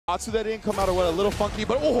Atsu that didn't come out of what, a little funky,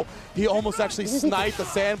 but oh, he almost actually sniped the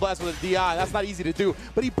Sandblast with a DI. That's not easy to do,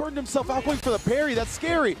 but he burned himself out going for the parry. That's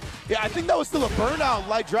scary. Yeah, I think that was still a burnout.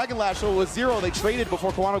 Like Dragon Lash, so it was 0. They traded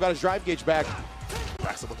before Kawano got his drive gauge back.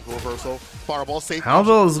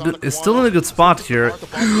 Halibel is still in a good spot here.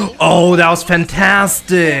 Oh, that was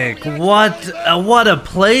fantastic! What a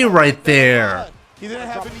play right there! He didn't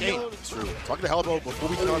have any yellow. It's true. Talking to Halibel before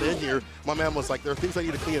we got in here, my man was like, there are things I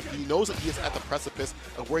need to clean up. He knows that he is at the precipice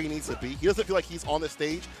of where he needs to be. He doesn't feel like he's on the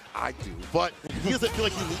stage. I do. But he doesn't feel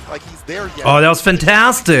like he's there yet. Oh, that was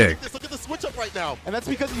fantastic. Look at the switch up right now. And that's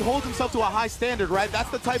because he holds himself to a high standard, right?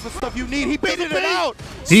 That's the type of stuff you need. He baited it out.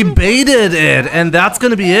 He baited it, and that's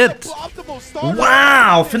going to be it.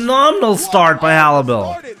 Wow, phenomenal start by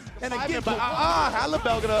Halibel. And again, but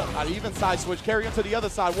Halibel gonna even side switch, carry him to the other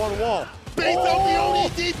side, wall to wall. Baits out the only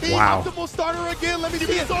DP. Wow. Optimal starter again. Let me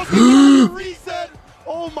see it. Reset.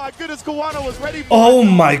 Oh my goodness, Kawano was ready for Oh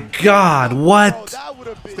my god, what? that would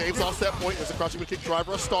have been. Staves off set point. There's a crouching kick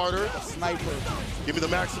driver, a starter. A sniper. Give me the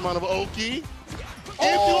max amount of Oki.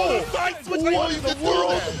 Oh, side switch. what in the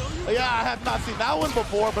world? Yeah, I have not seen that one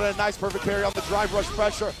before, but a nice perfect parry on the drive rush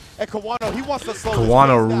pressure. And Kawano, he wants to slow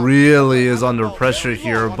Kawano really is under pressure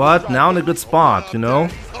here, but now in a good spot, you know?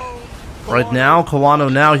 Right now,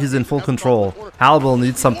 Kawano, now he's in full control. Halibel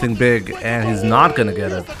needs something big, and he's not gonna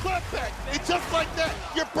get it. It's just like that.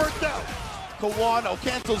 You're burnt out. Kawano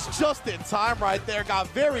cancels just in time right there. Got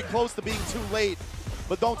very close to being too late.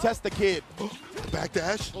 But don't test the kid.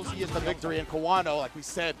 Backdash. He is the victory, and Kawano, like we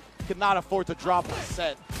said, cannot afford to drop a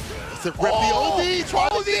set. It's a rip the OD. Try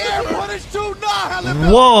the air punish too. Nah,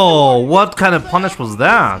 whoa, what kind of punish was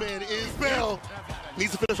that? Man is Bell.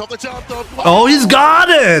 Needs to finish off the job though. Oh, he's got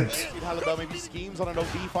it! Halibel maybe schemes on an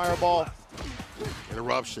OD fireball.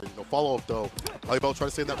 Interruption. No follow-up though. Halibel trying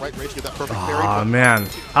to stay in that right range, get that perfect parry. Aw, man.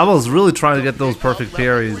 Halibel's really trying to get those perfect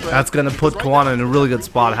parries. That's gonna put Kawano in a really good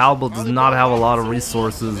spot. Halibel does not have a lot of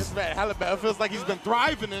resources. Man, Halibel feels like he's been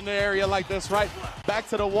thriving in an area like this, right? Back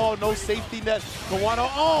to the wall, no safety net. Kawano,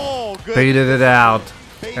 oh, good. Baited it out.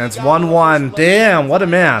 And it's 1-1. Damn, what a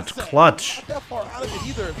match. Clutch. Not that far out of it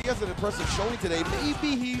either. If he has an impressive showing today,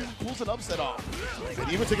 maybe he pulls an upset off. And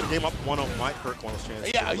even taking the game up 1-0 might hurt Kawano's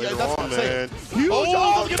chance. Yeah, that's what I'm saying.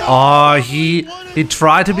 He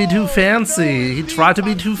tried to be too fancy. He tried to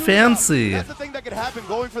be too fancy. That's the thing that could happen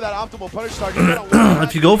going for that optimal punish target.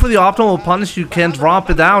 If you go for the optimal punish, you can't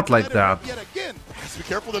drop it out like that. Be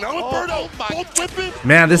careful, then both whipping.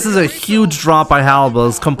 Man, this is a huge drop by Halibel.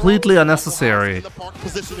 It's completely unnecessary. So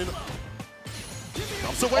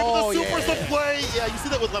wait for the supers to play. Yeah, you see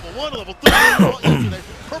that with level 1, level 3.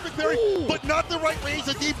 Perfect parry, but not the right range.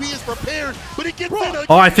 The DP is prepared, but he gets in.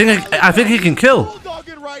 Oh, I think he can kill.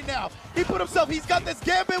 Right now. He put himself, he's got this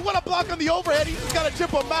gambit. What a block on the overhead. He's just got to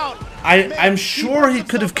chip him out. I'm sure he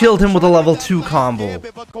could have killed him with a level 2 combo.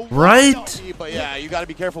 Right? But yeah, you got to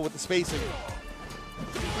be careful with the spacing.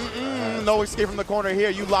 No escape from the corner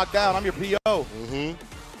here. You locked down. I'm your PO. And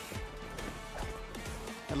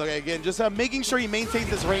look again, just making sure he maintains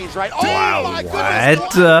this range, right? Oh, wow, my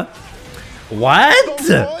what? What?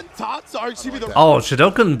 Oh,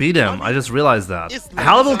 Shadoken beat him. I just realized that.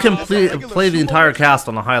 Halibel can play the entire cast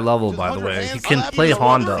on a high level, by the way. He can play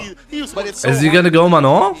Honda. Is he gonna go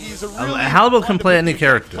Manon? Halibel can play any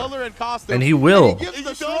character. And he will.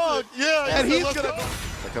 Yeah, and he's gonna...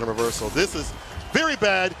 That kind of reversal. This is very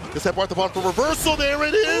bad. This had brought the ball for reversal. There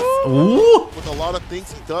it is. Ooh. With a lot of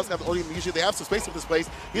things, he does have only usually they have some space in this place.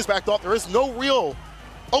 He's backed off. There is no real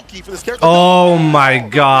Oki for this character. Oh my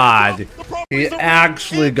god. He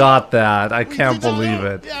actually got that. I can't believe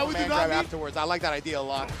it. Yeah, we do not afterwards. I like that idea a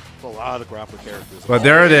lot. A lot of grappler characters. But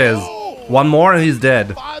there it is. One more and he's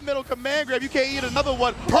dead. 5 middle command grab. You can't eat another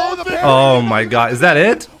one. Oh my god. Is that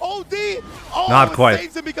it? OD. Oh, not quite.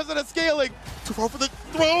 Saves him because of the scaling. Too far for the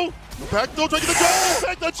throw. Back throw, trying to get the jump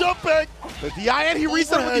back, the jump back. The DI and he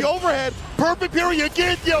reset with the overhead. Perfect parry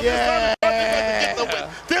again. Yo, yeah.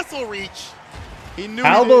 This will reach.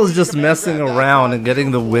 Halibel is just messing around and getting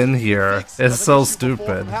the win here. It's so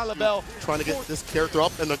stupid. Trying to get this character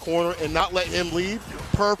up in the corner and not let him leave.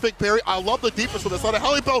 Perfect parry. I love the deepest from the side of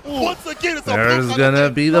Halibel. Once again, it's there's gonna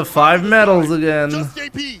be the 5 medals again. Just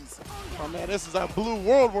JPs. Oh man, this is a blue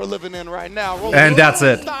world we're living in right now. And that's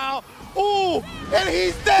it. Ooh, and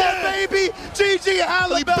he's dead, baby.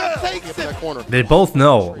 GGHalibel takes it. They both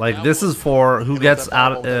know, like this is for who gets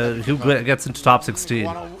out, who gets into top 16.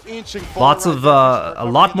 Lots of, a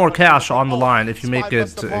lot more cash on the line if you make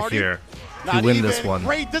it here. he win this one.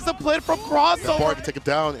 Great discipline from crossover. That bar can take him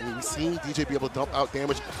down, and we've seen DJ be able to dump out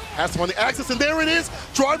damage. Has to run the axis, and there it is.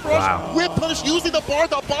 Drive rush, Wow. whip punish, using the bar at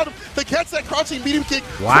the bottom to catch that crouching medium kick.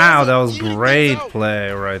 Wow, that was great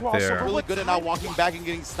play right Crossover there. really good at not walking back and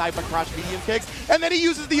getting sniped by crouch medium kicks. And then he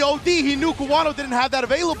uses the OD. He knew Kawano didn't have that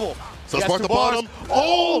available. So start the bottom.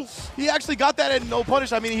 Oh, he actually got that in no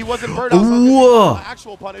punish. I mean, he wasn't burned out. Whoa. So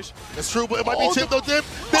actual punish. It's true, but it might be chip, though, Dip.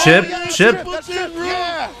 Chip, chip. That's chip.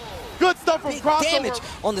 Yeah. Good stuff from Big crossover. damage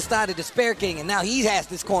on the side of DespairKing, and now he has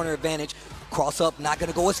this corner advantage. Cross up, not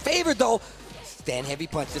going to go his favor, though. Stand heavy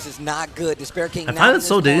punch. This is not good. DespairKing. I find it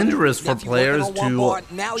so dangerous for players to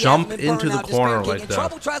jump into the corner like that.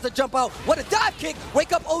 Trouble tries to jump out. What a dive kick.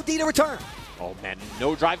 Wake up OD to return. Oh man,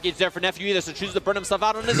 no drive gauge there for Nephew either, so chooses to burn himself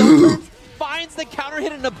out on his own terms. Finds the counter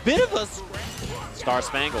hit in a bit of a Star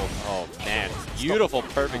Spangled. Oh man, beautiful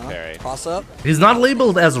perfect parry. Cross up. He's not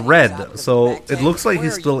labeled as red, so it looks like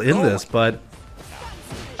he's still in this, but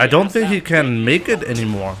I don't think he can make it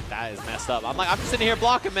anymore. That is messed up. I'm just sitting here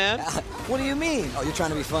blocking, man. What do you mean? Oh, you're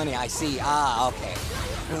trying to be funny. I see. Ah, okay.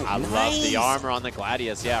 Ooh, I love the armor on the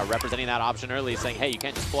Gladius, yeah, representing that option early, saying, hey, you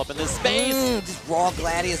can't just pull up in this space. Just raw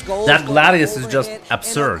Gladius gold. That Gladius is just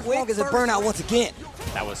absurd. Wong is a burnout once again.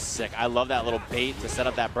 That was sick. I love that little bait to set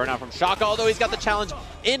up that burnout from Shaka, although he's got the challenge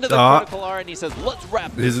into the critical R, and he says, let's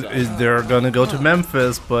wrap this up. They're going to go to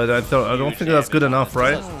Memphis, but I don't think that's good enough,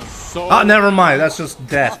 right? Oh, never mind. That's just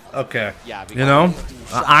death. Okay. You know?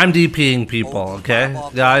 I'm DPing people, okay?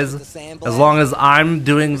 Guys, as long as I'm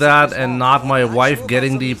doing that and not my wife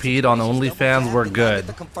getting DP'd on OnlyFans, we're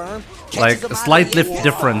good. Like, a slight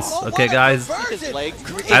difference, okay, guys?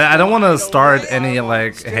 I don't want to start any,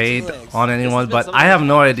 like, hate on anyone, but I have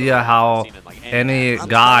no idea how any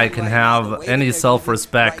guy can have any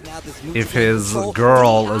self-respect if his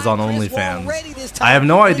girl is on OnlyFans. I have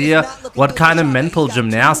no idea what kind of mental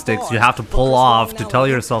gymnastics you have to pull off to tell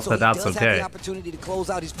yourself that that's okay.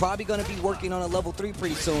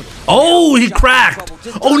 Oh, he cracked!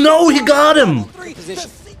 Oh no, he got him!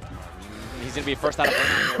 He's going to be first out of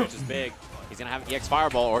burnout here, which is big. He's going to have EX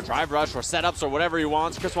Fireball or Drive Rush or setups or whatever he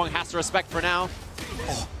wants. Chris Wong has to respect for now.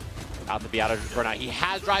 About to be out of burnout. He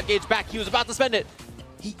has drive gauge back. He was about to spend it.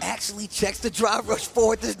 He actually checks the drive rush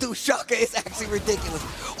forward. This dude Shaka is actually ridiculous.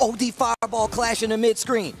 OD Fireball clash in the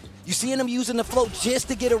mid-screen. You seeing him using the float just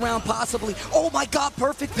to get around possibly. Oh my god,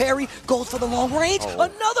 perfect parry. Goes for the long range.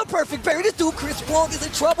 Another perfect parry. This dude Chris Wong is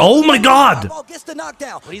in trouble. Oh my god. Gets the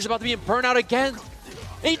knockdown. But he's about to be in burnout again.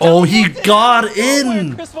 Oh, he got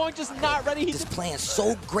in. Chris Wong just not ready. He's just playing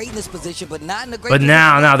so great in this position, but not in the great. But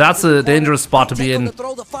now that's a dangerous spot to be in. To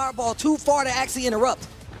throw the fireball too far to actually interrupt.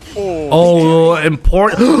 Oh,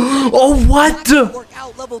 important. Oh, what?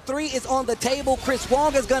 Workout level 3 is on the table. Chris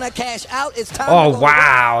Wong is gonna cash out. It's time. Oh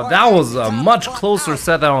wow, that was a much closer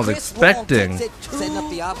set than I was expecting. Setting up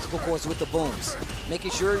the obstacle course with the booms,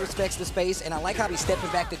 making sure he respects the space, and I like how he's stepping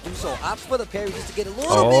back to do so. Opts for the parry just to get a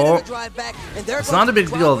little bit of a drive back, and it's not a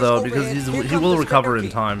big deal though because he will recover in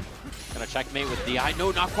time. Gonna checkmate with DI.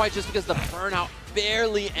 No, not quite, just because the burnout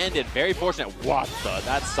barely ended. Very fortunate. What the?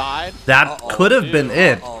 That side? That could have been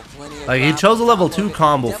it. Like, he chose a level 2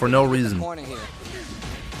 combo for no reason.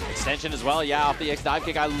 Extension as well, yeah, off the X dive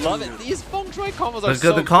kick. I love it. These Feng Shui combos are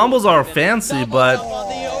so the combos are fancy, but...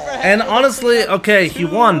 And honestly, okay, he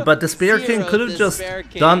won, but DespairKing could have just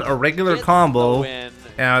done a regular combo, and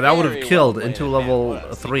that would have killed into level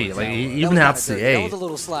 3. Like, he even had CA.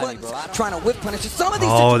 Oh,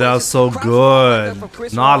 that was so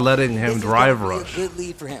good. Not letting him drive rush. Good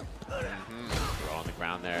lead for him. On the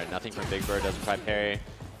ground there. Nothing from Big Bird. Doesn't try parry.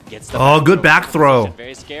 Gets the good back throw.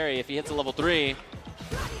 Very scary if he hits a level 3.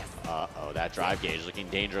 Uh-oh, that drive gauge looking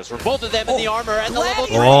dangerous for both of them in the armor and the level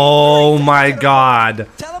 3. Oh my god.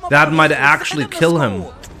 That might actually kill him.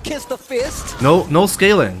 Kiss the fist. No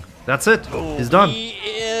scaling. That's it. He's done. He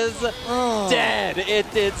is dead.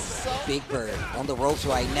 It did so. Big Bird on the ropes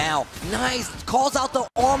right now. Nice. Calls out the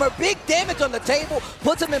armor. Big damage on the table.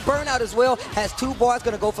 Puts him in burnout as well. Has 2 bars.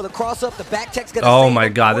 Going to go for the cross up. The back tech's going to Oh my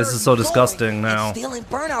god. This is so disgusting now. Still in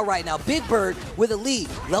burnout right now. Big Bird with a lead.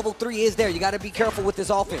 Level 3 is there. You got to be careful with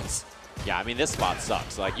this offense. Yeah, I mean, this spot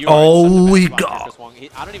sucks. Like, you he got.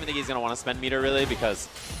 I don't even think he's going to want to spend meter, really, because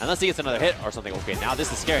unless he gets another hit or something. Okay, now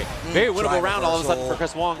this is scary. Very winnable round all of a sudden for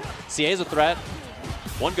Chris Wong. CA's a threat.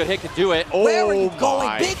 One good hit could do it. Oh, where are you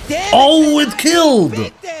going? Big damage. Oh, it killed.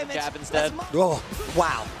 Big damage. Jab instead. Oh,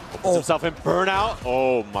 wow. Puts himself in burnout.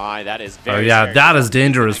 Oh my, that is very yeah, that is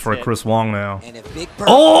dangerous for Chris Wong now. And if Big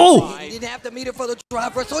Oh! He didn't have the meter for the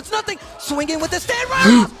drive rush, so it's nothing. Swinging with the stand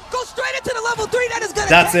right off. Go straight into the level 3. That is gonna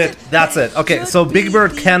That's it. That's it. Okay, so Big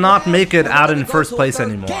Bird cannot make it out in first place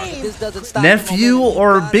anymore. Nephew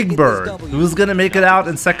or Big Bird, who's gonna make it out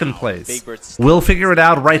in second place? We'll figure it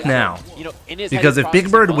out right now. Because if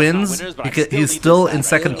Big Bird wins, he's still in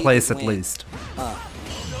second place at least.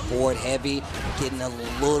 Forward heavy, getting a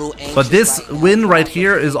little anxious. But this win right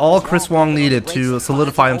here is all Chris Wong needed to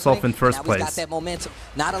solidify himself in first place. Got that momentum.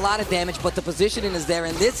 Not a lot of damage, but the positioning is there,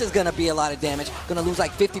 and this is going to be a lot of damage. Going to lose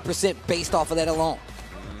like 50% based off of that alone.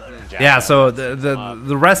 Yeah, so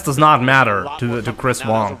the rest does not matter to Chris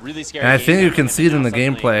Wong. And I think you can see it in the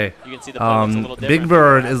gameplay. Big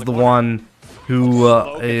Bird is the one who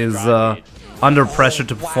is under pressure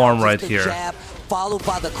to perform right here. Followed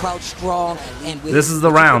by the crouch strong, and this is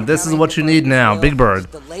the round. This is what you need now. Big Bird.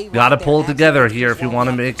 Gotta pull it together here if you want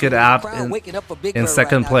to make it out in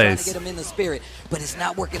second place. But it's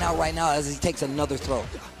not working out right now as he takes another throw.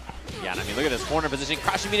 Yeah, and I mean, look at this corner position.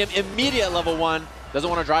 Crashing medium, immediate level 1. Doesn't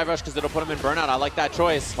want to drive rush because it'll put him in burnout. I like that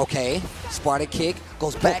choice. Okay, Sparta kick,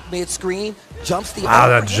 goes back mid-screen, jumps the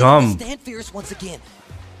that jump. Stand fierce once again.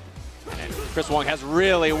 And Chris Wong has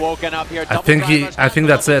really woken up here. I think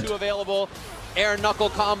that's it. Available. Air knuckle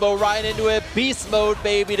combo right into it. Beast mode,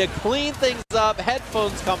 baby, to clean things up.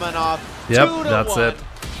 Headphones coming off. Yep, that's it.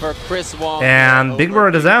 For Chris Wong. And Big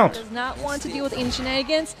Bird is out. Does not want to deal with any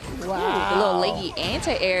shenanigans. Wow. Ooh, the little leggy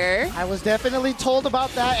anti-air. I was definitely told about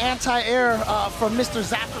that anti-air from Mr.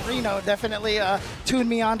 Zacharino. Definitely tuned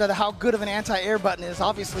me on to how good of an anti-air button is.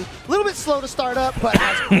 Obviously, a little bit slow to start up, but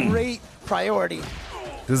has great priority.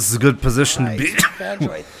 This is a good position to be.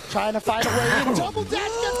 Fandroid trying to find a way. Double dash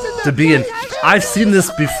gets in to be in. I've seen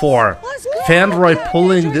this before. Fandroid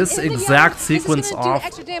pulling this exact sequence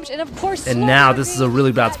off. And now this is a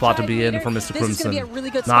really bad spot to be in for Mr. Crimson.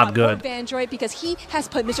 Not good. Fandroid because he has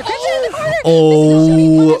put Mr. Crimson in the corner.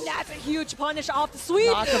 Oh. That's a huge punish off the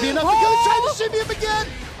sweep. Not gonna be enough to go. Trying to shimmy him again.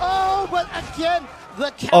 Oh, but again.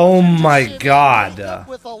 Oh my god.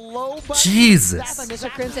 Jesus. Mr.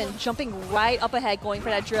 Crimson jumping right up ahead, going for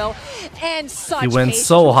that drill. And such he went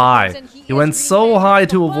so high. He went so high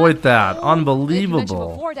to avoid that.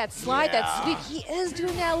 Unbelievable. Before that slide, that sweep, he is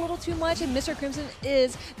doing that a little too much, and Mr. Crimson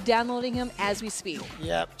is downloading him as we speak.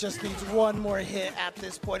 Yep, just needs one more hit at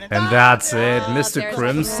this point. And that's it. Mr.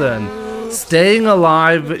 Crimson staying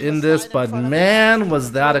alive in this, but man,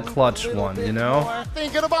 was that a clutch one, you know?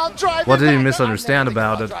 What did he misunderstand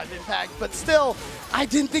about it? But still, I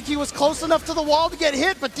didn't think he was close enough to the wall to get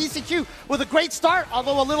hit, but DCQ with a great start,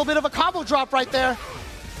 although a little bit of a combo drop right there.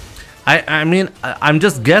 I mean, I'm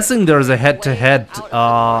just guessing there's a head-to-head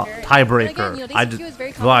tiebreaker.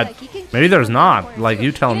 But maybe there's not. Like,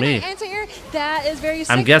 you tell me.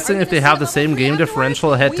 I'm guessing if they have the same game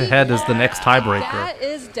differential head-to-head as the next tiebreaker. That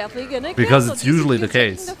is definitely gonna because it's usually the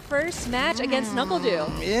case. The first match against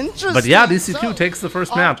Nuckledu. Interesting. But yeah, DC2 takes the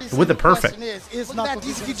first match with the perfect. Look at that,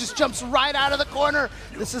 DCQ just jumps right out of the corner.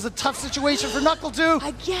 This is a tough situation for Nuckledu.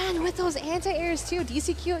 Again, with those anti-airs too.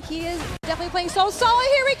 DCQ, he is definitely playing so solid.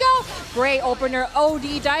 Here we go. Great opener,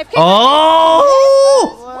 OD dive kick.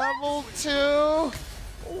 Oh! Level 2.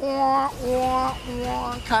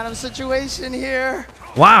 Kind of situation here.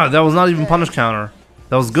 Wow, that was not even punish counter.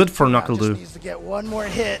 That was good for Nuckledu. Needs to get one more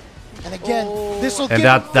hit. And again, this will and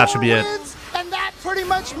get that should be it. And that pretty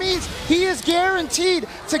much means he is guaranteed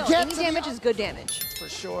to get any damage is good damage. For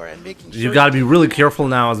sure, and making sure you got to be really careful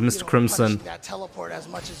now as Mr. Crimson.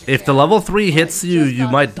 If the level 3 hits you, you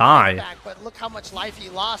might die. But look how much life he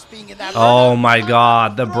lost being in that oh my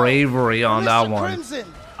god, the bravery on that one.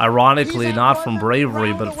 Ironically, not from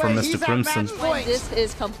Bravery, but from Mr. Crimson. This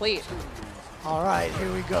is complete. All right,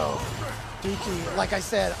 here we go. Dookie, like I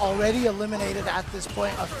said, already eliminated at this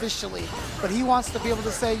point officially, but he wants to be able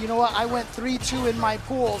to say, you know what, I went 3-2 in my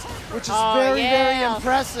pools, which is very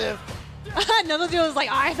impressive. Nuckledu was like,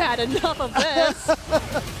 I've had enough of this.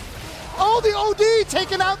 Oh, the OD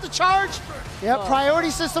taking out the charge. Yep,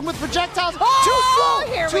 priority system with projectiles. Oh, too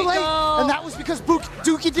slow, too late. Go. And that was because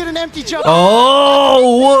Dookie did an empty jump.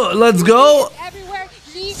 Oh, let's go. Everywhere.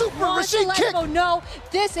 He Super wants Rashid to let kick. go. No,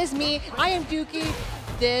 this is me. I am Dookie.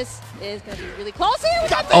 This is going to be really close here.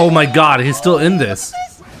 Oh my god, he's still in this.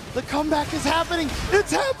 The comeback is happening.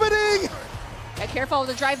 It's happening. Get careful with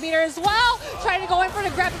the drive meter as well. Trying to go in for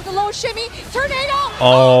the grab with the low shimmy. Tornado.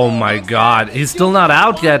 Oh my god, he's still not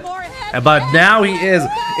out yet. But now he is.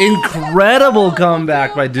 Incredible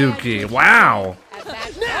comeback by Dookie. Wow.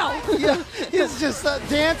 Now. Yeah, he's just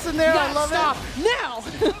dancing there. I love it. Now.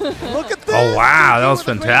 Look at Oh wow, that was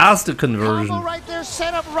fantastic conversion. Right there,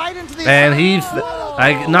 set up right into the And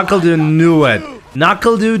Nuckledu knew it.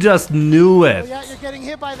 Nuckledu just knew it. Yeah, you're getting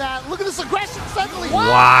hit by that. Look at this aggression suddenly.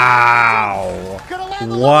 Wow.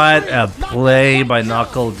 What a play by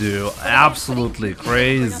Nuckledu. Absolutely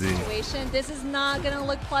crazy. This is not gonna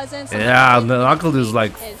look pleasant. Yeah, Nuckledu's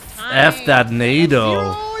like, F that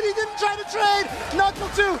NATO. And he didn't try to trade.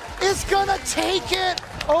 Nuckledu is gonna take it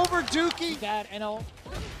over Dookie. Dad, NL.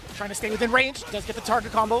 Trying to stay within range, does get the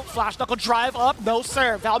target combo, flash knuckle drive up, no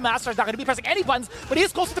sir. Valmaster is not going to be pressing any buttons, but he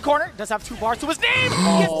is close to the corner, does have 2 bars to his name.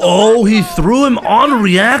 Oh, he threw him on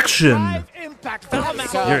reaction. Impact.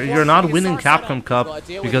 You're not winning Capcom Cup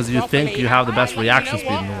because you think you have the best reaction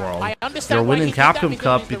speed in the world. You're winning Capcom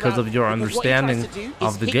Cup because of your understanding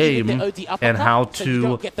of the game and how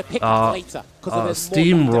to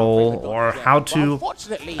steamroll or how to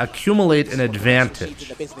accumulate an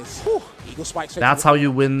advantage. That's how you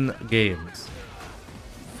win games.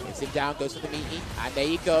 Gets him down, goes for the meaty, and there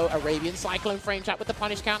you go, Arabian Cyclone frame trap with the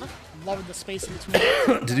punish counter. Loving the space in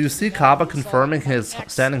between. Did you see Caba confirming his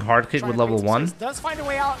standing hard kick with level 1? Does find a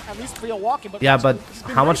way out, at least real walking, but yeah, but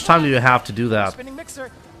how much time do you have to do that? Spinning mixer.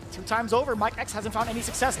 2 times over, Mike X hasn't found any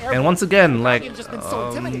success. And once again, like,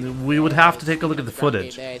 we would have to take a look at the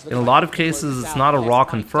footage. In a lot of cases, it's not a raw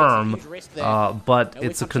confirm, but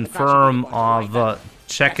it's a confirm of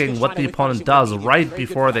checking what the opponent does right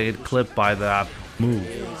before they get clipped by that move.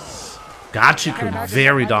 Gachikun,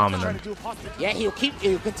 very dominant. Yeah, he'll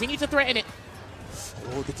continue to threaten it.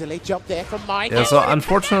 Oh, the delay jump there from Mike. Yeah, so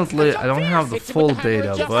unfortunately, I don't have the full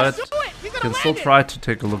data, but you can still try to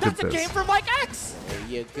take a look at this. There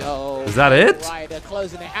you go. Is that it? Rider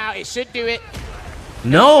closing it out. It should do it.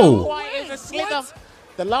 No!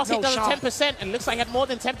 The last hit does 10% and looks like it had more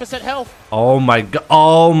than 10% health. Oh my god.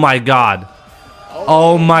 Oh my god.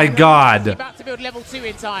 Oh my god. He's about to build level 2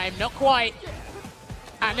 in time. Not quite.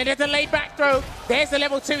 And then a delayed back throw. There's the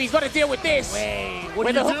level 2. He's got to deal with this.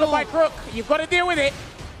 With a hook by Crook. You've got to deal with it.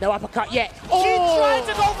 No uppercut yet. Oh! He tried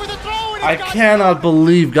to go for the throw and I cannot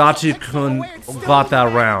believe Gachikun got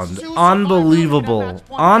that round. Unbelievable.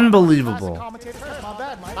 Unbelievable.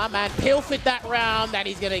 My man pilfered that round, and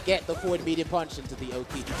he's going to get the forward medium punch into the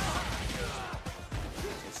OT.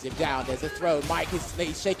 Him down. There's a throw. Mike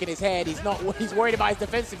he's shaking his head. He's worried about his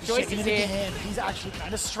defensive choices here. He's actually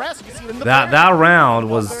kind of stressed. You can see it in the that round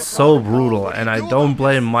was so brutal, and I don't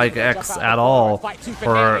blame Mike X at all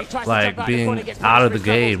for like being out of the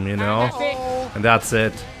game, you know. And that's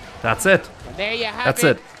it. That's it. That's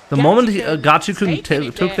it. The moment Gachikun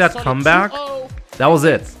took that comeback, that was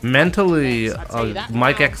it. Mentally,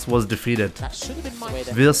 Mike X was defeated.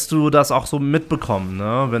 Wirst du das auch so mitbekommen,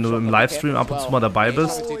 ne? Wenn du im Livestream ab und zu mal dabei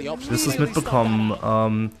bist, wirst du es mitbekommen.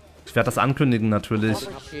 Ich werde das ankündigen natürlich,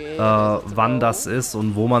 wann das ist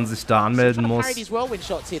und wo man sich da anmelden muss.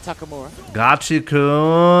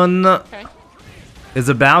 Gachikun is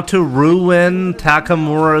about to ruin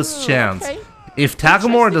Takamura's chance. If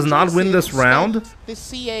Takamura does not win this round,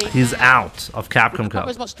 he's out of Capcom Cup.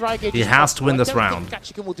 He has to win this round.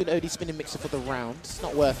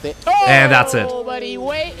 And that's it. But he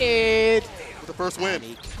waited. The first win.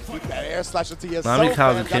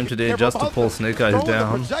 Namikaze came today just to pull Snake Eyes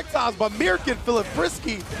down. Projectiles, but Mirkin feeling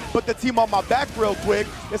frisky. Put the team on my back real quick.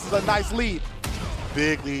 This is a nice lead.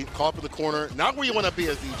 Big lead. Caught for the corner. Not where you want to be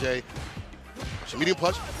as DJ. Medium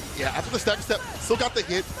punch. Yeah, after the stack step, still got the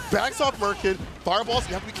hit. Backs off Mirkin. Fireballs,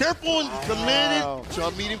 you have to be careful. And the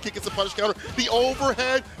minute medium kick gets a punish counter. The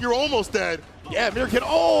overhead, you're almost dead. Yeah, Mirkin.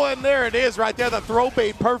 Oh, and there it is right there. The throw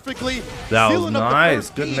bait perfectly. That was nice.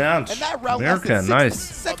 Good match. Mirkin, nice.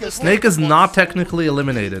 Snake is not technically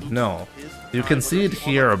eliminated. No. You can see it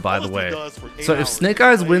here, by the way. So if Snake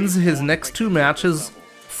Eyes wins his next 2 matches,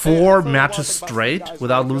 4 matches straight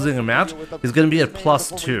without losing a match, he's going to be at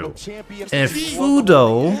 +2. If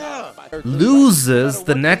Fudo loses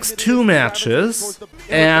the next 2 matches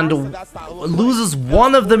and loses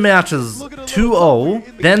one of the matches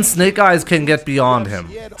 2-0, then Snake Eyes can get beyond him.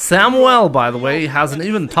 Samuel, by the way, has an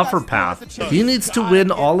even tougher path. He needs to win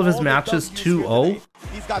all of his matches 2-0.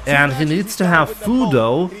 And he needs to have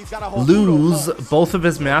Fudo lose both of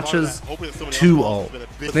his matches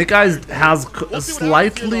 2-0. Snake Eyes has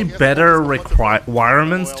slightly better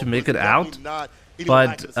requirements to make it out,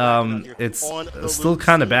 but it's still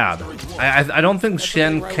kind of bad. I don't think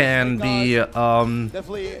Shen can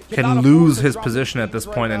lose his position at this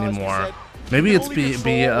point anymore. Maybe it's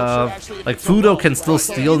like Fudo can still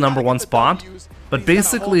steal #1 spot. But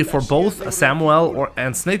basically, for both Samuel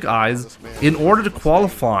and Snake Eyes, in order to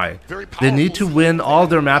qualify, they need to win all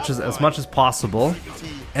their matches as much as possible.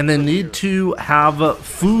 and they need to have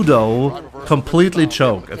Fudo completely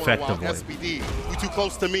choke effectively. SPD, you too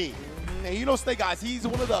close to me. And you know, Snake Eyes, he's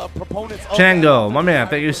one of the proponents of Chango, my man,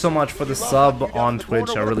 thank you so much for the sub on Twitch.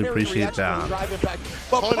 I really appreciate that.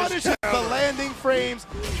 But punishes the landing frames.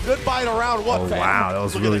 Goodbye to round one. Oh wow, that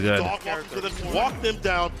was really good. Walk them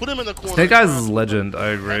down, put him in the corner. Snake Eyes is a legend, I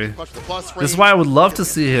agree. This is why I would love to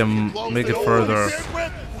see him make it further.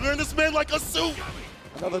 Wearing this man like a suit.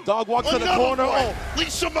 Another dog walks to the corner. Oh,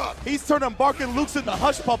 leash him up. He's turning Barking Luke's into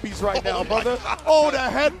hush puppies right now, brother. Oh, the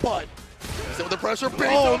headbutt. With the pressure, for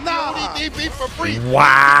free.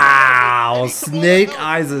 Wow, Snake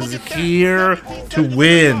Eyes is here to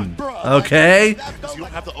win. Okay? You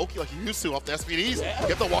don't have to Oki like you used to off the SPDs. You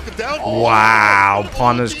have to walk him down. Wow,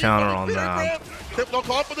 punish counter on that.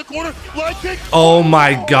 Oh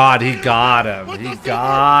my god, he got him. He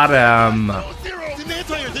got him.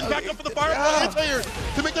 Didn't back up for the fire.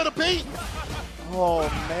 To make that a bait. Oh,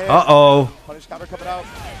 man. Uh-oh. Punish counter coming out.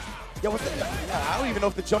 Yeah, I don't even know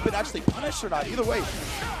if the jump in actually punished or not. Either way,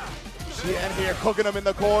 Xian here cooking him in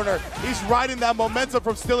the corner. He's riding that momentum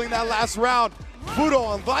from stealing that last round. Fudo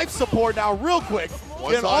on life support now, real quick.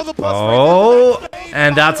 Getting all the plus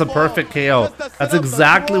and that's a perfect KO. That's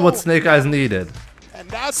exactly what Snake Eyes needed.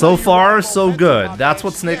 So far, so good. That's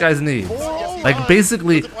what Snake Eyes needs. Like,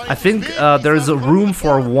 basically, I think there's a room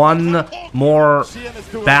for one more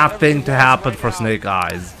bad thing to happen for Snake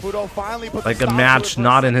Eyes. Like a match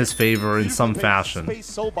not in his favor in some fashion.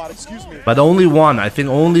 But only one. I think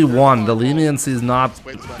only one. The leniency is not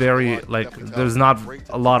very, like, there's not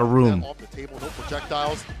a lot of room.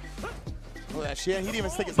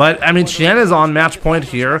 But, I mean, Xian is on match point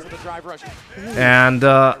here. And,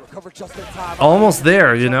 almost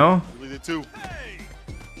there, you know?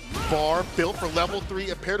 Bar built for level 3,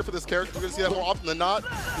 imperative for this character. We're going to see that more often than not.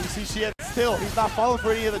 You see Xian still, he's not falling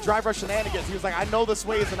for any of the drive rush shenanigans. He was like, I know this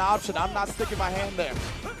way is an option. I'm not sticking my hand there.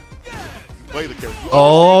 Play the character.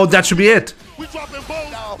 Oh, that should be it. We dropping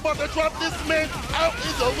bows, but to drop this man out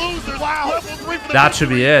is a loser. Wow. Level 3 for the that should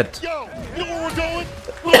be it. Yo, you know where we're going?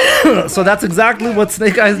 So that's exactly what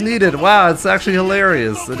Snake Eyes needed. Wow, it's actually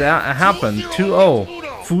hilarious. It happened. 2-0.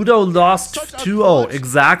 Fudo lost 2-0.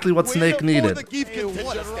 Exactly what Snake needed.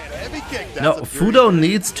 No, Fudo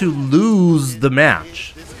needs to lose the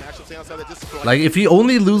match. Like, if he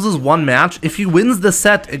only loses one match, if he wins the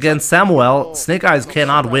set against Samuel, Snake Eyes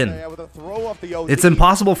cannot win. It's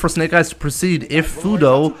impossible for Snake Eyes to proceed if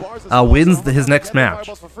Fudo wins his next match.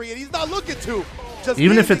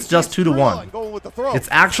 Even if it's just 2-1. It's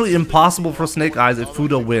actually impossible for Snake Eyes if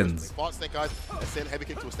Fudo wins. Heavy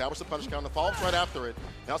kick to establish the punish counter, follows right after it.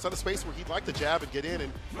 Now outside the space where he'd like to jab and get in,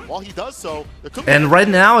 and while he does so, and right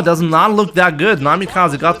now it does not look that good.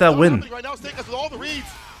 Namikaze got that win. Right now, Snake Eyes with all the reads.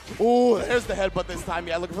 Ooh, there's the headbutt this time.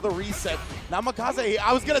 Yeah, looking for the reset. Namikaze,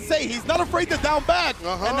 I was gonna say he's not afraid to down back,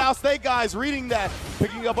 and now Snake Eyes reading that,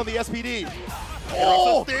 picking up on the SPD.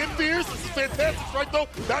 Oh, stand fierce. This is fantastic, right though.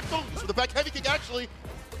 Back though, for the back heavy kick actually.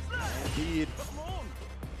 Indeed.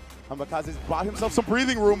 Namikaze's bought himself some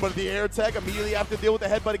breathing room, but the air tag immediately have to deal with the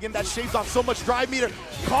headbutt again. That shaves off so much drive meter.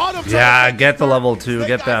 Caught him. Yeah, get the level 2,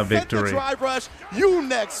 get that victory. Drive rush. You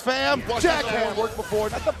next, fam. Jackhand worked before.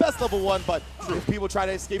 Not the best level 1, but if people try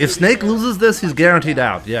to escape. If Snake loses this, he's guaranteed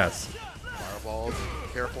out. Yes. Fireballs.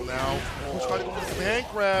 Careful now. He's trying to go for this hand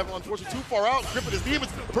grab. Unfortunately, too far out. Gripping his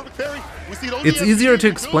demons. Perfect parry. We see it. It's easier to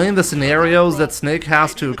explain the scenarios that Snake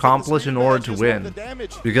has to accomplish in order to win,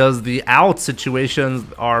 because the out situations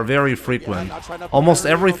are very frequent. Almost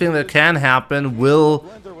everything that can happen will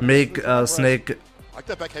make Snake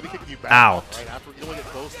out.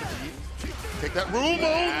 Take that room.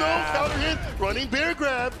 Oh no, counter hit, running bear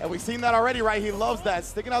grab. And we've seen that already, right? He loves that.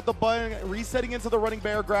 Sticking out the button, resetting into the running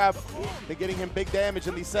bear grab. They're getting him big damage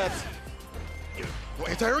in these sets.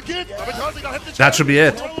 That should be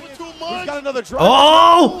it. He's got another drop.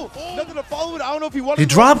 Oh! Nothing to follow it. I don't know if he wanted He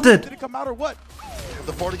dropped it. Did it come out or what?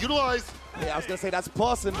 The bar to utilize. Yeah, I was going to say that's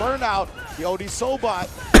plus and burnout. The OD Sobot.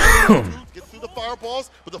 Get through the fireballs,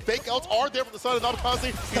 but the fake outs are there from the side of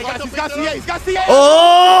Namikaze. He's got CA. He's got CA.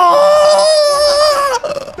 Oh!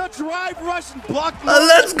 The drive rush and block.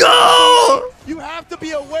 Let's go! You have to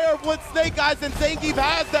be aware of what Snake Eyes and Zangief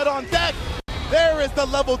has that on deck. There is the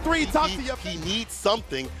level 3. He needs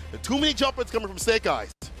something. There are too many jumpers coming from Snake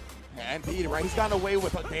Eyes. Indeed, right? He's gotten away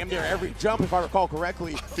with damn near every jump, if I recall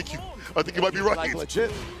correctly. I think you might be right. Like legit.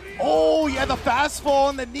 Oh, yeah, the fast fall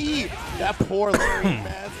on the knee. That poor Larry,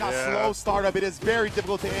 man. It's got slow startup. It is very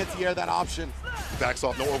difficult to anti-air that option. backs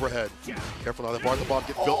off, no overhead. Careful now, the bar at the bottom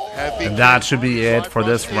get built heavy. And that should be it for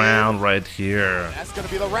this round right here. That's going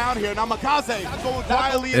to be the round here. Now Makaze going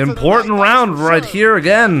quietly. Important round right here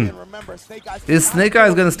again. Is Snake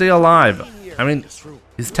Eyes going to stay alive? I mean,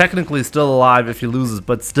 he's technically still alive if he loses,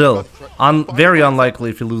 but still, very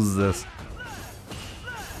unlikely if he loses this.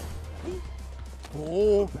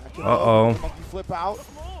 Uh-oh. Flip out.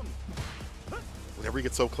 Whenever he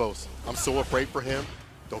gets so close, I'm so afraid for him.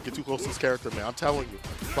 Don't get too close to this character, man. I'm telling you.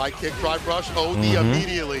 Side kick, drive rush, OD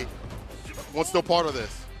immediately. Wants no part of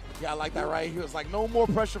this. Yeah, I like that right. He was like, no more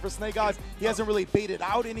pressure for Snake Eyes. He hasn't really baited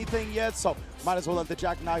out anything yet, so might as well let the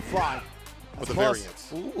jackknife fly. With the variance.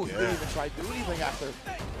 Ooh, he didn't even try to do anything after.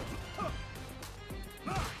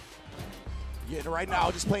 Yeah, right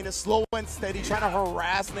now, just playing it slow and steady, trying to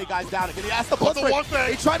harass Snake Eyes down. Again, he has to put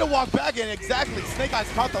He tried to walk back in, exactly. Snake Eyes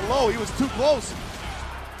caught the low. He was too close.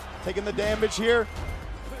 Taking the damage here.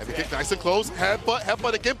 Heavy kick nice and close.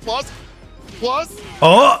 Headbutt again, plus.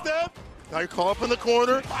 Oh! Step. Now you're caught up in the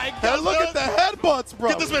corner. Look at the headbutts, bro.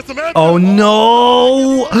 Get this man some headbutts. Oh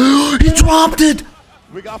no! He dropped it!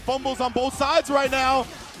 We got fumbles on both sides right now.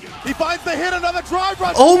 He finds the hit, another drive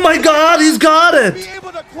rush. Oh my god, he's got it! Be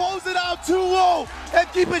able to close it out 2-0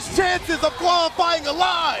 and keep his chances of qualifying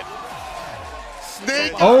alive.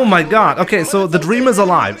 Oh my god. Okay, so the dream is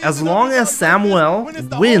alive. As long as Samuel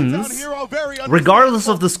wins, regardless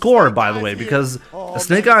of the score, by the way, because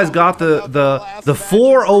Snake Eyes got the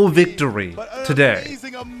 4-0 victory today.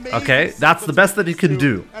 Okay, that's the best that he can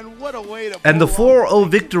do. And the 4-0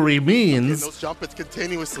 victory means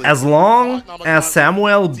as long as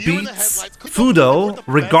Samuel beats Fudo,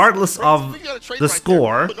 regardless of the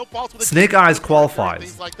score, Snake Eyes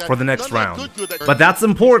qualifies for the next round. But that's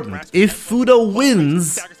important. If Fudo wins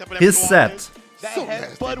his set,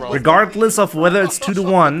 regardless of whether it's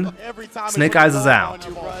 2-1, Snake Eyes is out.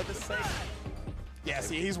 Yeah,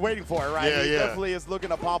 see, he's waiting for it, right? Yeah, he definitely is looking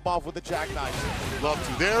to pop off with the jackknife. Love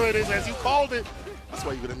to. There it is, as you called it. That's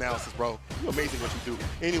why you good analysis, bro. Amazing what you do.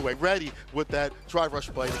 Anyway, ready with that drive rush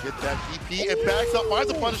play to get that DP and backs up,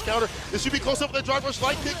 finds a punish counter. This should be close up with that drive rush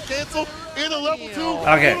light kick cancel in a level 2.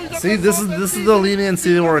 Okay, see, this is the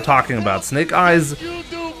leniency that we're talking about. Snake Eyes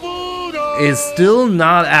is still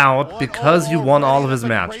not out because he won all of his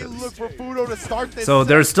matches. So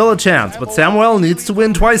there's still a chance, but Samuel needs to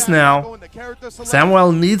win twice now.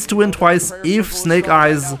 Samuel needs to win twice if Snake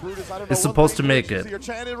Eyes is supposed to make it. You're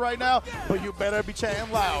chanting right now, but you better be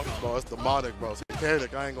chanting loud. Bro, it's demonic, bro.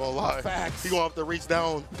 Satanic, I ain't gonna lie. Facts. He gonna have to reach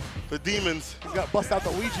down the demons. He's got to bust out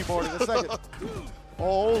the Ouija board in a second.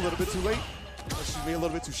 Oh, a little bit too late. Excuse me, a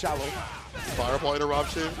little bit too shallow. Fireball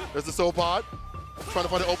interruption. There's the soul pod. Trying to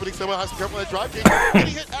find an opening somewhere. Has to be careful with that drive kick.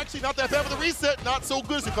 Getting hit, actually not that bad with the reset. Not so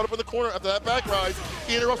good. So he caught up in the corner after that back rise.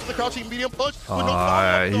 He interrupts with the crouching medium punch.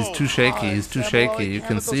 He's too shaky. He's too shaky. You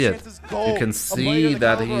can see it. You can see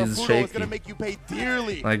that he's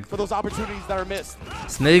shaky. Like, for those opportunities that are missed.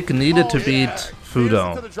 Snake needed to beat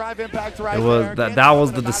Fudo. It was that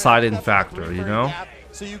was the deciding factor, you know?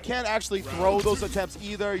 So you can't actually throw those attempts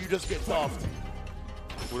either. You just get stuffed.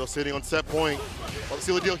 Fudo sitting on set point. On the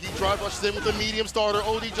seal the deal, he drive rushes in with the medium starter.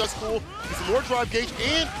 OD just cool. Get some more drive gauge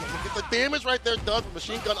and get the damage right there done from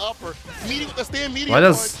machine gun upper. Meeting with the stand medium. Why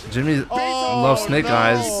does Jimmy love Snake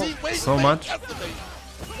Eyes so much?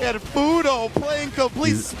 And Fudo playing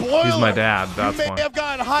complete spoiler. He's my dad, that's why. You may have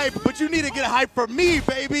gotten hype, but you need to get hype for me,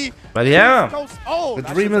 baby. But yeah, the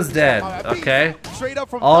dream is dead, okay?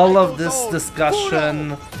 All of this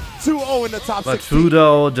discussion, 2-0 in the top but 16.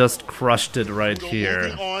 Fudo just crushed it right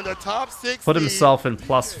here. Put himself in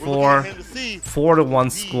 +4,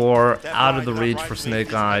 4-1 score, out of the reach for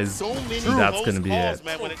Snake Eyes. And that's gonna be it.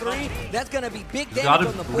 That's gonna be big damage Gotta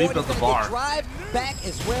on the board. rebuild the bar. Drive back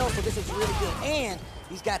as well, so this is really good. And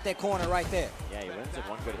he's got that corner right there. Yeah, he wins with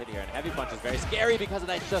one good hit here, and Heavy Punch is very scary because of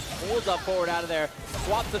that. Just pulls up forward out of there,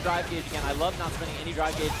 swaps the drive gauge again. I love not spending any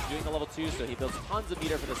drive gauge, doing the level 2, so he builds tons of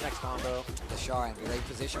meter for this next combo. Leshar in great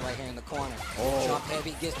position right here in the corner. Jump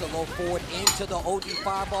Heavy gets the low forward into the OD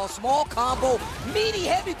fireball. Small combo, meaty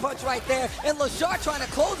Heavy Punch right there, and Leshar trying to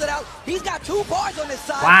close it out. He's got 2 bars on his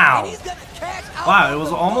side. Wow. And he's gonna cash out. Wow, it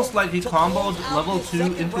was almost like he comboed level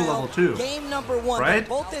 2 into level 2. Game number 1, right?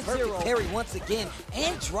 Both at 0. Parry once again,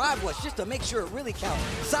 and drive rush just to make sure it really counts.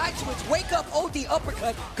 Side switch, wake up, OD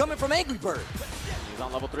uppercut coming from Angrybird. He's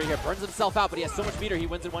on level 3 here, burns himself out, but he has so much meter, he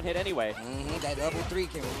wins in one hit anyway. That level 3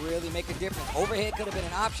 can really make a difference. Overhead could have been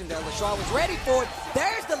an option there. Leshar was ready for it.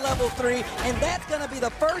 There's the level 3, and that's going to be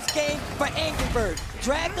the first game for Angrybird.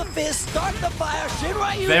 Drag the fist, start the fire,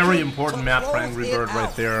 Shinryu. Very important map for Angrybird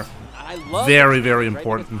right there. I love very, very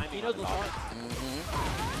important.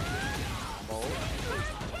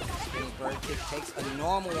 Bird kick takes a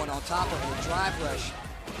normal one on top of the drive rush.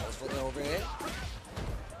 Goes for the overhead.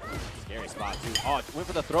 Scary spot too. Oh, went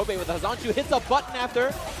for the throw bait with the Hazanchu, hits a button after,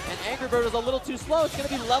 and Angrybird was a little too slow. It's going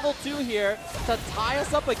to be level 2 here to tie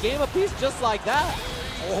us up a game apiece just like that.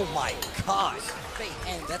 Oh my gosh.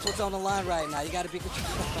 And that's what's on the line right now. You got to be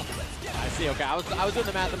controlled. I see. Okay, I was doing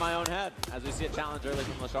the math in my own head as we see a challenge early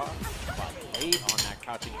from Leshar. But late on that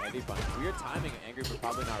crouching heavy punch. Weird timing. Angrybird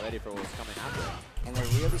probably not ready for what's coming after. And they're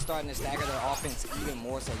really starting to stagger their offense even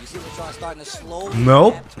more so. You see Leshar starting to slowly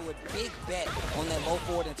Nope. to a big bet on that low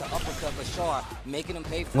forward into uppercut. Leshar making him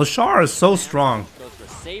pay for Leshar is so strong. Goes for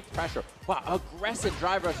safe pressure. Wow, aggressive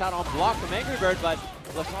drive rush out on block from Angrybird, but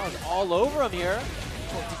Leshar is all over him here.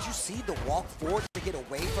 Did you see the walk forward to get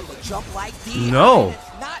away from the jump like D? No.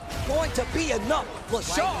 It's not going to be enough.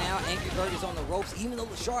 Leshar. Right now, Angrybird is on the ropes, even though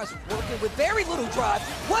Leshar is working with very little drive.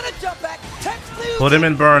 What a jump back. Put him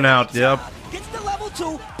in burnout, yep. Gets to level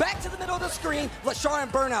 2, back to the middle of the screen. Leshar in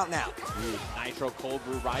burnout now. Nitro cold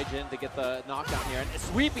brew Raijin to get the knockdown here. And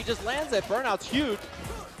sweep, he just lands it. Burnout's huge.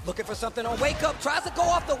 Looking for something on wake up, tries to go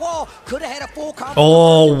off the wall. Could have had a full combo.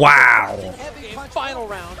 Oh, wow. Final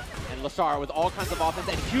round. And Leshar with all kinds of offense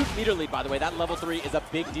and huge meter lead, by the way. That level 3 is a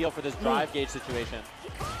big deal for this drive gauge situation.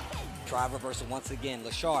 Drive reversal once again.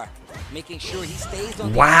 Leshar making sure he stays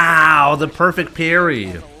on the perfect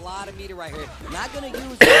parry. A lot of meter right here. Not going to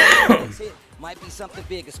use it. Might be something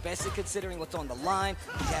big, especially considering what's on the line.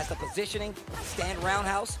 He has the positioning, stand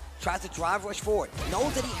roundhouse, tries to drive rush forward.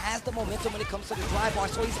 Knows that he has the momentum when it comes to the drive bar,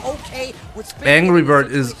 so he's okay with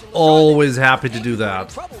Angrybird is always happy to do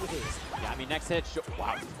that. Yeah, I mean, next hit,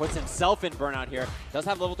 wow, puts himself in burnout here. Does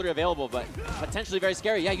have level 3 available, but potentially very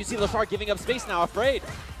scary. Yeah, you see Leshar giving up space now, afraid.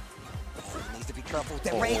 Needs to be careful.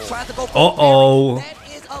 That range tries to go for uh-oh.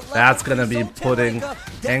 That's going to be putting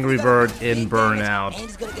Angrybird in burnout.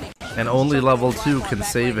 And only level 2 can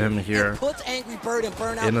save him here.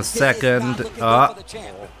 In a second.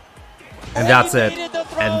 And that's it.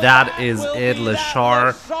 And that is it.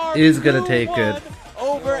 Leshar is going to take it.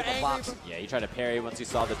 Over yeah, he tried to parry once he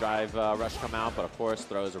saw the drive rush come out, but of course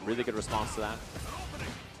throws a really good response to that.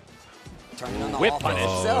 Whip punish.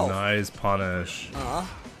 Oh, nice punish.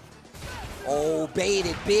 Oh,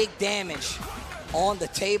 baited. Big damage on the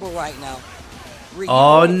table right now.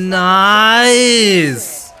 Oh,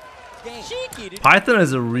 nice. Python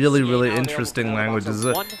is a really, really interesting language. It's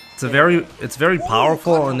very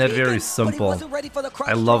powerful and yet very simple.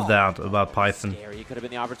 I love that about Python. He could have been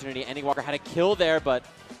the opportunity. EndingWalker had a kill there, but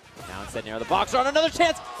now instead near the box on another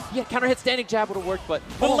chance. Yeah, counter hit standing jab would have worked, but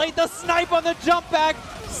late the snipe on the jump back.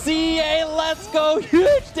 CA, let's go.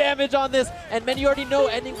 Huge damage on this, and many already know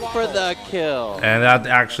EndingWalker for the kill. And that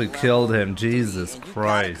actually killed him. Jesus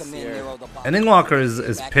Christ. EndingWalker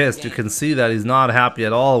is pissed. You can see that he's not happy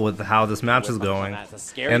at all with how this match is going.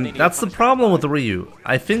 And that's the problem with Ryu.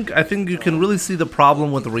 I think you can really see the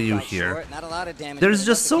problem with Ryu here. There's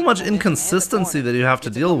just so much inconsistency that you have to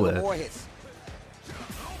deal with.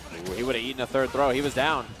 He would have eaten a third throw. He was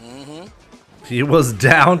down. He was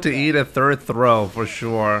down to eat a third throw for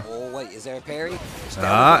sure. Oh wait, is there a parry?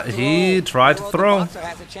 He tried to throw. Boxer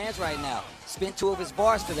has a chance right now. Spent 2 of his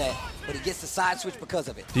bars for that, but he gets the side switch because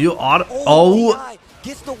of it. Do you auto? Oh!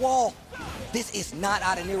 Gets the wall. This is not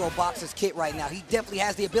out of Nero Boxer's kit right now. He definitely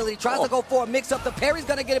has the ability. Tries to go for a mix-up. The parry's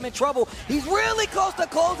going to get him in trouble. He's really close to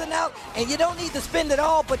closing out, and you don't need to spend it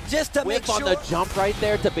all, but just to make sure. On the jump right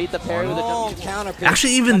there to beat the parry with a jump. Counter.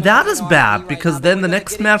 Actually, even that is bad, because then the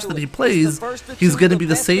next match that he plays, he's going to be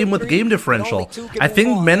the same with game differential. I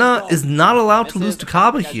think Mena is not allowed to lose to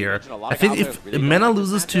Caba here. I think if Mena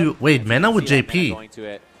loses to... Wait, Mena with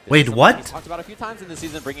JP. Wait, what? He's talked about a few times in the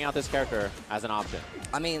season bringing out this character as an option.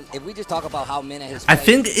 I mean, if we just talk about how Mena has I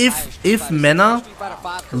think if Mena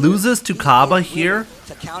loses to Caba here,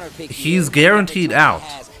 he's guaranteed out.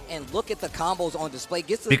 And look at the combos on display.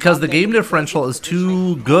 Because the game differential is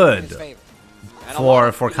too good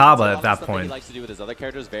for Caba at that point. What he likes to do with his other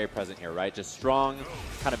characters, very present here, right? Just strong,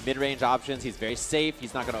 kind of mid-range options. He's very safe.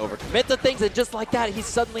 He's not going to overcommit to things, and just like that, he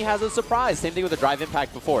suddenly has a surprise. Same thing with the drive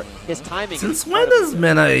impact before. His timing. Since when is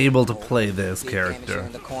Mena able to play this character?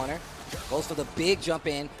 Goes for the big jump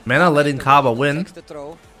in. Mena letting Caba win.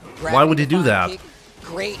 Why would he do that?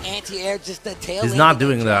 Great anti-air, just the tail. He's not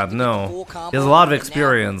doing that. No. He has a lot of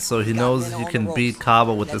experience, so he knows he can beat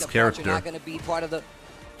Caba with this character.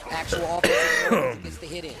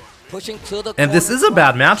 And this is a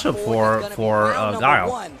bad matchup for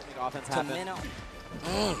Guile.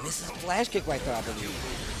 This is a flash kick right there, I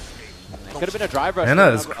believe. Could have been a drive rush. Mena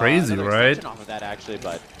is crazy, right? Off of that, actually,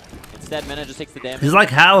 but instead, Mena just takes the damage. He's like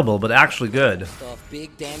Halibel, but actually good.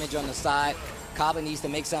 Big damage on the side. Caba needs to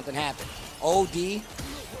make something happen. OD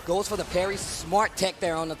Goes for the parry. Smart tech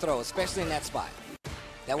there on the throw, especially in that spot.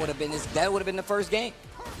 That would have been the first game.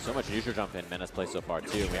 So much neutral jump in Mena's play so far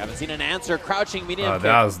too. We haven't seen an answer. Crouching medium.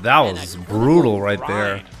 That was brutal right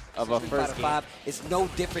there. Of a first game. 5. It's no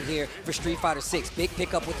different here for Street Fighter 6. Big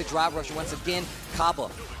pickup with the drive rush once again.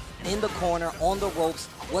 Caba in the corner on the ropes.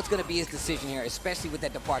 What's going to be his decision here, especially with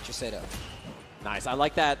that departure setup? Nice. I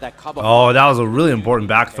like that Caba. Oh, that was a really important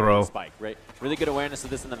back throw. Spike, right? Really good awareness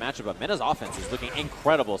of this in the matchup, but Mena's offense is looking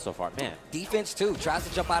incredible so far, man. Defense too. Tries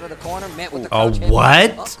to jump out of the corner, met with the crouch hit.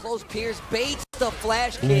 What? Up close, Pierce baits the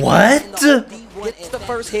flash kick. What? Gets the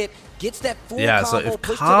first hit. Gets that full yeah, so combo, if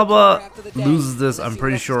Caba loses this, I'm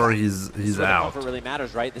pretty sure he's out. What really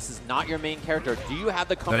matters, right? This is not your main character. Do you have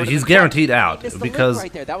the comfort? No, he's guaranteed out because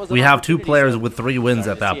we have 2 players with 3 wins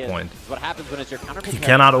at that point. What happens when it's your counter? He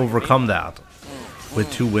cannot overcome that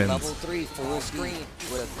with 2 wins. Level 3 full screen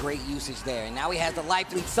with a great usage there. And now he has the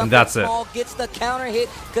life lead. Something that's small gets the counter hit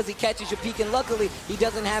because he catches your peek. And luckily, he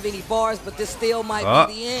doesn't have any bars, but this still might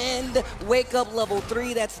be the end. Wake up level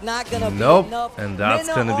 3. That's not going to be enough. And that's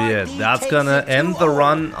going to be it. That's going to end the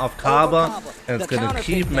run of Caba, and it's going to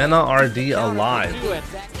keep MenaRD alive.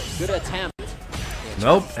 Good attempt.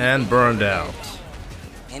 Nope, and burned out.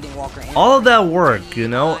 All of that work, you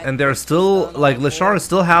know, and they're still, like, Leshar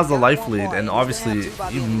still has the life lead, and obviously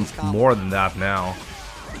even more than that now.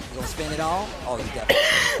 He's gonna spend it all? Oh, he's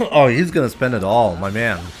definitely. Oh, he's gonna spend it all, my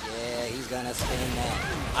man. Yeah, he's gonna spend that.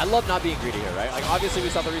 I love not being greedy here, right? Like, obviously we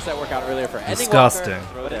saw the reset workout earlier for EndingWalker. Disgusting.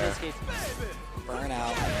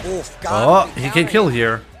 Burnout. Oof, got he can kill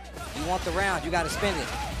here. You want the round, you gotta spend it.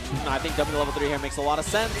 I think W level 3 here makes a lot of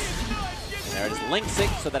sense. There it is, links it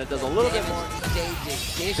so that it does a little bit more.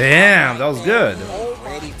 Damn, that was good.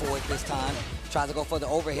 Ready for it this time. Tries to go for the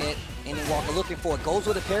overhead. EndingWalker looking for it. Goes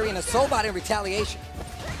with a parry and a sobot in retaliation.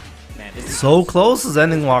 Man, so close is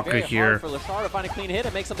EndingWalker here. For Leshar to find a clean hit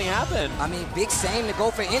and make something happen. I mean, big same to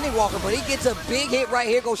go for EndingWalker, but he gets a big hit right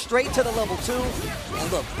here. Goes straight to the level 2.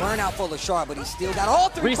 And look, burnout for Leshar, but he's still got all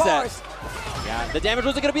 3 bars. Yeah, the damage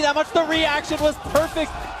wasn't going to be that much. The reaction was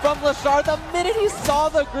perfect from Leshar. The minute he saw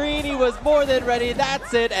the green, he was more than ready.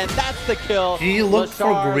 That's it, and that's the kill. He looked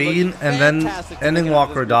for green, and then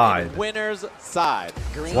EndingWalker died. Winner's side.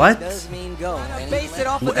 Green what? Does mean go.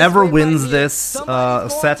 Whoever wins this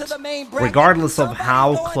set, regardless of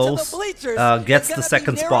how close, gets the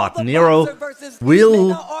second spot. Nero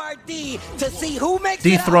will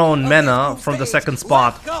dethrone Mena from the second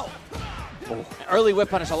spot. Early whip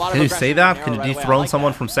punish, a lot of Can you say that? Can you dethrone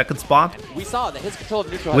someone from second spot? We saw that his control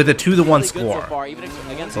of neutral with a 2-1 score.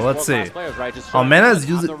 So let's see. Oh, Mena is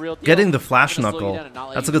getting the flash knuckle.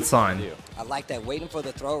 That's a good sign. I like that, waiting for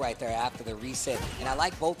the throw right there after the reset. And I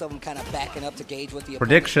like both of them kind of backing up to gauge what the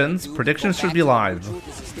predictions. Predictions should be live.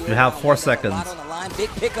 You have 4 seconds. On the line. Big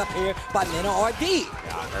pickup here by MenaRD.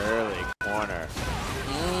 Early corner.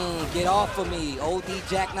 Get off of me. OD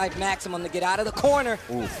Jackknife Maximum to get out of the corner.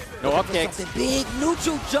 Ooh, no up kicks. Big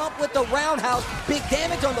neutral jump with the roundhouse. Big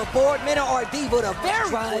damage on the board. MenaRD with a very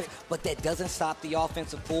drive, but that doesn't stop the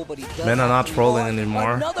offensive pull, but he does. Mena not trolling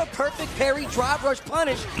anymore. Another perfect parry, drive rush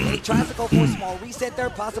punish. And he tries to go for a small reset there,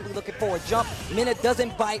 possibly looking for a jump. Mena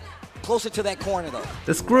doesn't bite. Closer to that corner though.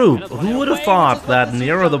 This group, who would have thought that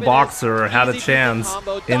Nero the Boxer had a chance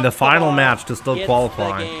in the final match to still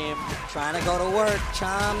qualify? Trying to go to work,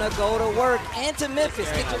 trying to go to work, and to Memphis.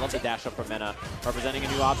 I love the dash up from Mena, representing a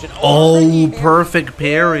new option. Oh, perfect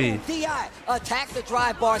parry. DI attacks the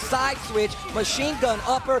drive bar, side switch, machine gun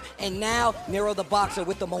upper, and now Nero the Boxer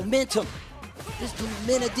with the momentum. This dude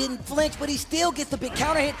Mena didn't flinch, but he still gets the big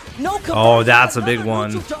counter hit. No conversion. Oh, that's a big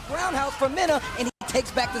one. Jump roundhouse for Mena, and he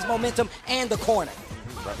takes back this momentum and the corner.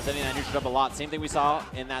 Representing that neutral jump a lot. Same thing we saw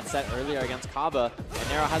in that set earlier against Caba. And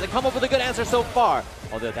Nero hasn't come up with a good answer so far.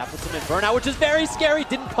 Although that puts him in burnout, which is very scary.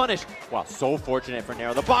 Didn't punish. Wow, so fortunate for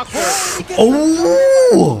Nero the Boxer.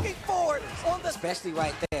 Oh! Especially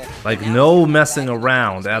right there. Like no messing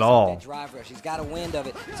around at all. He's got a wind of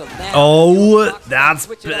it. So now oh, that's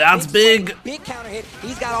big. Big counter hit.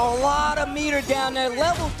 He's got a lot of meter down there.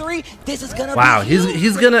 Level 3. This is gonna wow,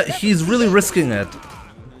 he's really risking it.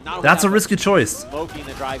 That's a risky choice. Smoking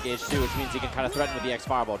the drive gauge too, which means he can kind of threaten with the X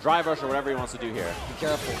Fireball, drive rush, or whatever he wants to do here. Be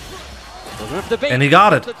careful. And he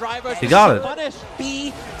got it. He got it.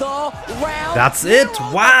 That's it.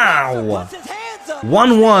 Wow.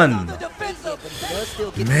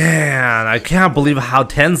 1-1. Man, I can't believe how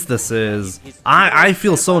tense this is. I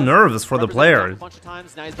feel so nervous for the player.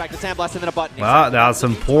 Wow, that's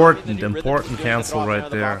important cancel right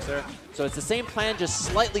there. So it's the same plan, just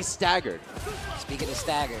slightly staggered. Speaking of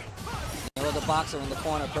staggered, Nero the Boxer in the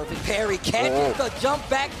corner, perfect parry, can't the jump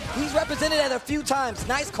back. He's represented that a few times.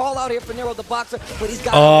 Nice call out here for Nero the Boxer, but he's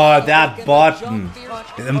got that button.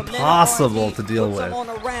 Impossible to deal with. On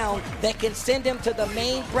a round that can send him to the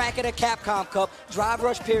main bracket of Capcom Cup. Drive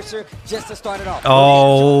rush piercer just to start it off.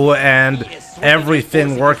 Oh, and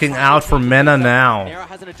everything working out for Mena now. Nero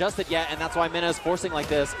hasn't adjusted yet, and that's why Mena is forcing like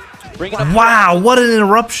this. Wow, what an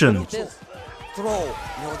interruption. Throw.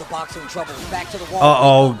 Nero the Boxer in trouble. Back to the wall.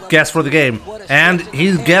 Uh-oh, guess for the game. And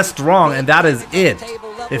he's guessed wrong, and that is it.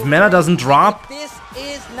 If Mena doesn't drop... This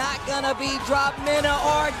is not gonna be dropped.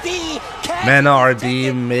 MenaRD.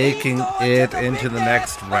 MenaRD making it into the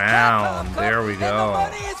next round. There we go.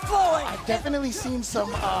 I've definitely seen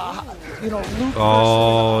some, loot.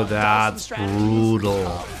 Oh, that's brutal.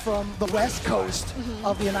 From the West Coast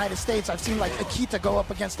of the United States, I've seen like Akita go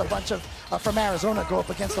up against a bunch of, from Arizona, go up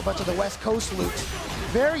against a bunch of the West Coast loots.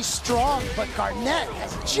 Very strong, but Garnett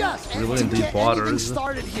has just really in deep waters.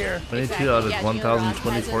 Started here. 22 out of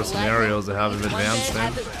 1,024 scenarios that have him advancing.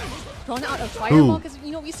 Thrown out a fireball because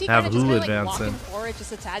we see Have kind of who just like walking advancing? forward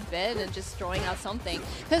just a tad bit and just throwing out something.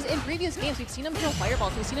 Because in previous games we've seen him throw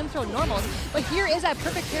fireballs, we've seen him throw normals, but here is that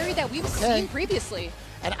perfect parry that we've seen previously.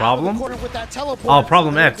 And Problem? With that Oh,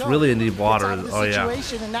 problem X, really in deep waters. Oh yeah.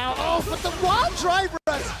 And now, but the raw drive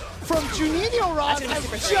rush from Juninho Ross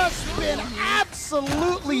has just been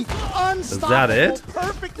absolutely unstoppable. Is that it?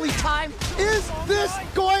 Perfectly timed. Is this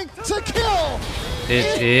going to kill?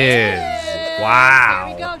 It is.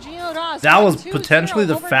 Wow. There we go, Ross, that was potentially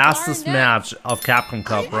the fastest match of Capcom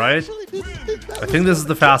Cup, right? I think this is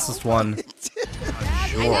the fastest one.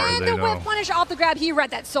 Sure, and the whip punish off the grab, he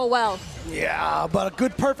read that so well. Yeah, but a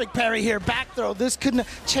good perfect parry here. Back throw. This could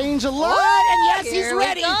change a lot. And yes, he's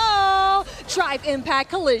ready. Go. Drive impact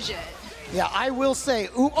collision. Yeah, I will say.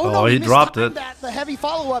 No, he dropped it. The heavy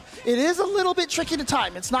follow-up. It is a little bit tricky to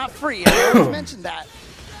time. It's not free. I always mentioned that.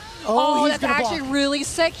 Oh, that's actually really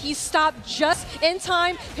sick. He stopped just in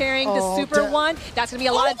time, parrying the super one. That's going to be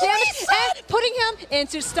a lot of damage. And putting him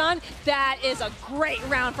into stun. That is a great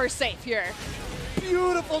round for safe here.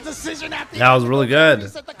 Beautiful decision at the That was really good.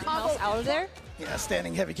 Mouse out of there. Yeah,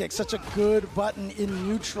 standing heavy kick. Such a good button in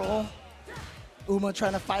neutral. Uma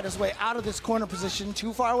trying to fight his way out of this corner position.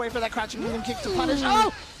 Too far away for that crouching medium kick to punish.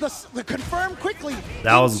 Oh, the confirm quickly.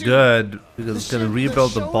 That was good because it's going to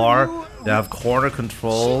rebuild the bar. They have corner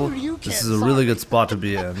control. This is a really good spot to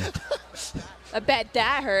be in. I bet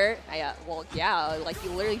that hurt. Well, yeah, like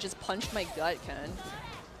you literally just punched my gut, Ken.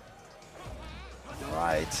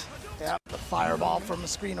 Right. Yeah, the fireball from the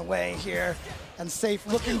screen away here. And safe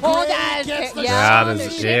looking great. Oh, that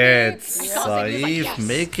is it. Saif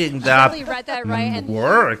making that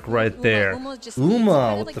work right there.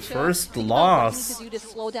 Uma with the first loss.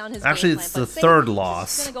 Actually, it's the third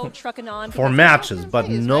loss for matches, but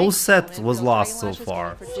no set was lost so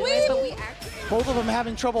far. Both of them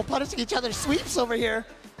having trouble punishing each other's sweeps over here.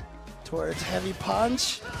 Towards heavy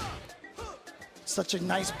punch. Such a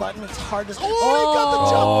nice button. It's hard to.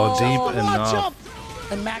 Oh, he got the jump. Deep enough. Jump.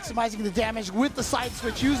 And maximizing the damage with the side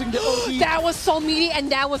switch using the OD. That was so meaty,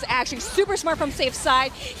 and that was actually super smart from safe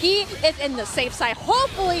side. He is in the safe side,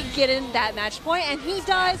 hopefully getting that match point, and he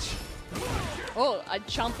does. Oh, a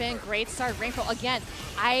jump in, great start. Rainbow again.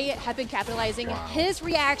 I have been capitalizing his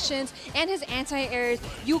reactions and his anti-airs.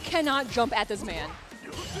 You cannot jump at this man.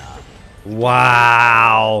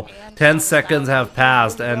 Wow. 10 seconds have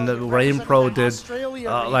passed, and Rain Pro did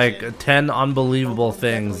like 10 unbelievable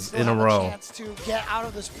things in a row.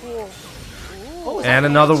 And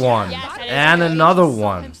another one. And another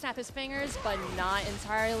one. Snap his fingers, but not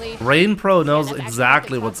entirely. Rain Pro knows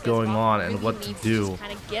exactly what's going on and what to do.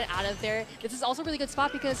 Kind of get out of there. This is also a really good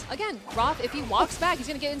spot because, again, Roth, if he walks back, he's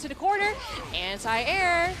going to get into the corner.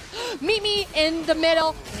 Anti-air. Meet me in the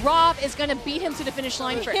middle. Roth is going to beat him to the finish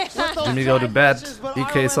line first. Let me go to bed.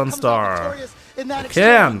 EK Sunstar. I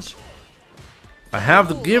can't. I have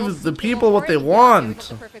to give the people what they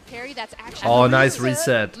want. Oh, nice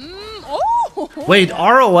reset. Wait,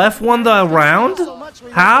 ROF won the round?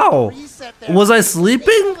 How? Was I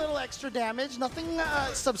sleeping? Nothing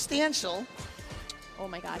substantial. Oh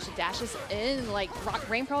my gosh, the dash is in. Like,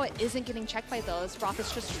 Rain Pro isn't getting checked by those. Roth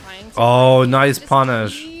is just trying to. Oh, nice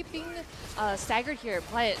punish. Keeping staggered here,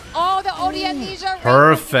 but the OD amnesia.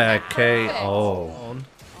 Perfect KO.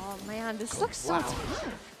 Oh man, this looks so tough.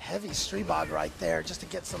 Heavy Streebog right there just to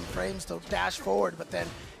get some frames to dash forward, but then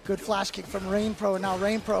good flash kick from Rain Pro, and now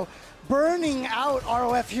Rain Pro burning out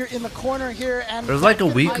ROF here in the corner here. And there's like a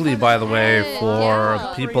weekly, by the way,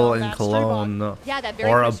 for people in Cologne,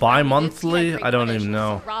 or a bi-monthly. I don't even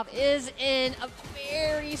know. Rob is in a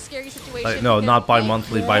very scary situation. No, not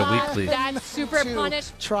bi-monthly, bi-weekly. That's super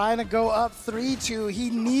punished. Trying to go up 3-2. He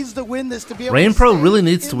needs to win this to be able Rain to Pro stay really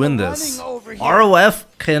needs in to win the this. running over here. ROF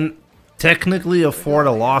can technically afford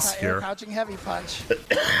a loss Anti-air here. Crouching heavy punch.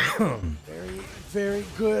 Very, very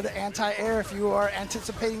good anti-air if you are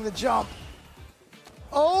anticipating the jump.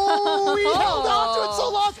 Oh, he held on to it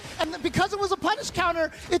so long. And because it was a punish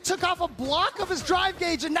counter, it took off a block of his drive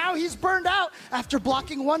gauge, and now he's burned out after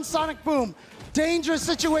blocking one Sonic Boom. Dangerous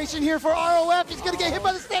situation here for ROF. He's going to get hit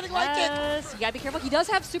by the standing light kick. Yes, you got to be careful. He does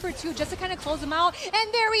have Super 2 just to kind of close him out.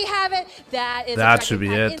 And there we have it. That should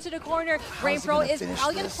be it. Into the corner. Rain Pro is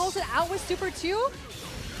probably going to close it out with Super 2.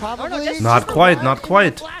 Probably. Not quite, not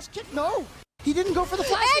quite. Flash kick. No, he didn't go for the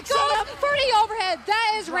flash It kick. goes for the overhead.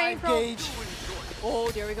 That is Rain Drive Pro. gauge.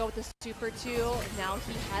 Oh, there we go with the Super 2. Now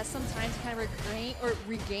he has some time to kind of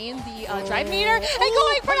regain the drive meter. And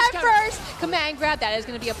going for that first command grab. That is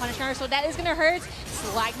going to be a punish counter, so that is going to hurt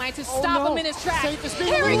Slagmite to stop him in his tracks.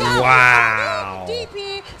 Here we go. Wow.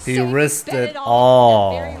 DP. He risked it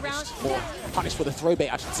all. Punish for the throw bait,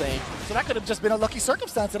 I should say. So that could have just been a lucky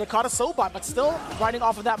circumstance that it caught a Sobot, but still riding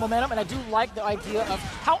off of that momentum. And I do like the idea of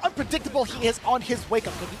how unpredictable he is on his wake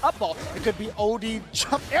up. It could be up ball, it could be OD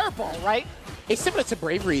jump air ball, right? It's similar to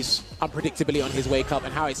Bravery's unpredictability on his wake up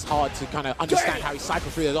and how it's hard to kind of understand how he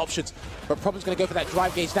cycles through those options. But Problem's going to go for that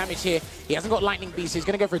drive gauge damage here. He hasn't got Lightning Beast, so he's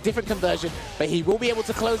going to go for a different conversion, but he will be able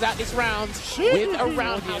to close out this round with a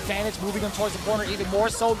round the advantage, moving him towards the corner even more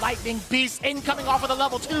so. Lightning Beast incoming off of the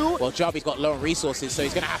level 2. Well, Jarby's got low on resources, so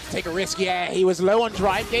he's going to have to take a risk. Yeah, he was low on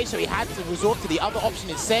drive gauge, so he had to resort to the other option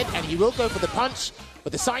instead, and he will go for the punch.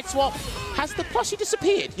 But the side swap, has the plushie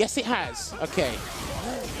disappeared? Yes, it has. Okay.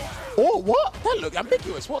 Oh, what? That looked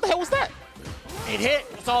ambiguous. What the hell was that? It hit.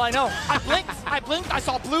 That's all I know. I blinked. I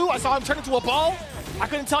saw blue. I saw him turn into a ball. I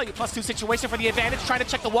couldn't tell you. +2 situation for the advantage. Trying to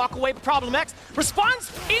check the walk away. But Problem X responds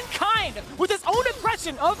in kind with his own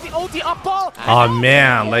aggression of the OD up ball. Oh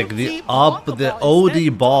man, like the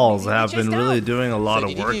OD balls have been really doing a lot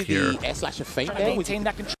of work here. Trying to maintain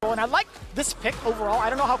that control, and I like this pick overall. I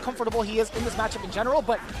don't know how comfortable he is in this matchup in general,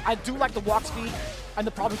 but I do like the walk speed and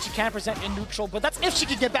the problems she can present in neutral, but that's if she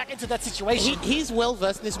can get back into that situation. He's well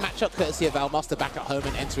versed in this matchup, courtesy of Valmaster back at home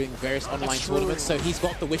and entering various online tournaments, so he's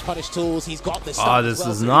got the Wish Punish tools, he's got the stuff. Oh, this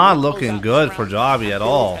is not looking good for Jobby at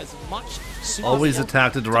all. Always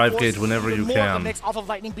attack the drive gauge whenever you can. Mix off of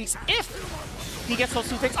Lightning Beast if he gets those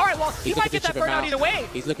two things. All right, well, he might get that burnout either way.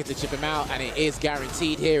 He's looking to chip him out, and it is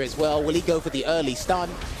guaranteed here as well. Will he go for the early stun?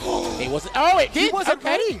 It wasn't. Oh, it did. He wasn't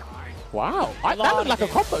ready. Wow, that looked like a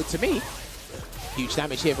combo to me. Huge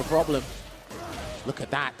damage here for Problem. Look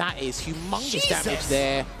at that. That is humongous damage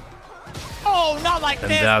there. Oh, not like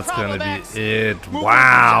and this. And that's going to be it.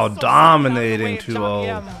 Wow, dominating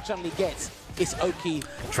 2-0.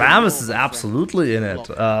 Travis is absolutely in it.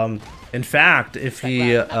 In fact, if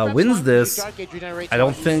he wins this, I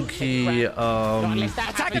don't think he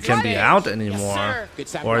can be out anymore,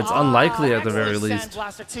 or it's unlikely at the very least.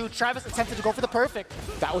 Travis attempted to go for the perfect.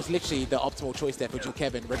 That was literally the optimal choice there for Jules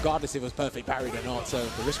Kevin, regardless if it was perfect parried or not. So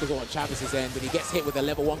the risk was all on Travis's end, but he gets hit with a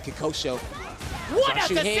level 1 Kikosho. What a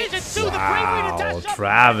decision to the Bravery to dash up.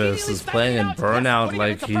 Travis is playing in Burnout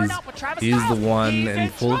like he's the one in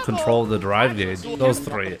full control of the drive gauge. Those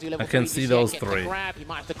three. I can see those three. He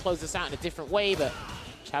might have to close this out in a different way, but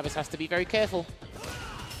Travis has to be very careful.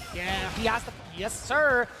 Yeah, he has to. Yes,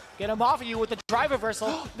 sir. Get him off of you with the drive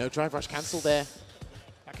reversal. No drive rush cancel there.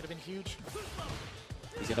 That could have been huge.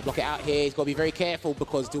 He's going to block it out here. He's got to be very careful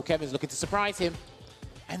because Dual Kevin's looking to surprise him.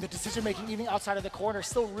 And the decision-making, even outside of the corner,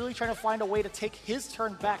 still really trying to find a way to take his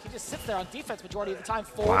turn back. He just sits there on defense majority of the time.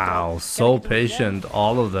 Wow, so patient,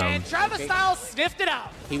 all of them. And Travis Styles sniffed it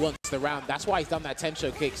out. He wants the round. That's why he's done that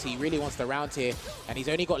Tensho kicks. He really wants the round here. And he's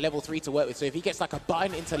only got level 3 to work with. So if he gets like a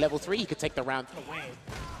button into level 3, he could take the round.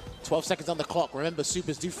 12 seconds on the clock. Remember,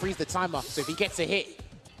 supers do freeze the timer. So if he gets a hit,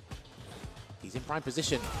 he's in prime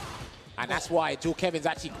position. And that's why Dual Kevin's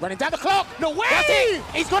actually running down the clock. No way! That's it.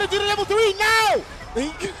 He's got to do the level 3 now.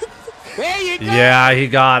 There you go. Yeah, he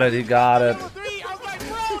got it. He got it.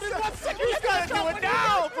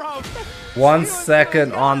 1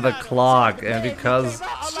 second on the clock, and because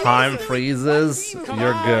time freezes,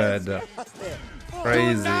 you're good.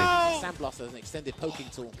 Crazy. Sandblaster is an extended poking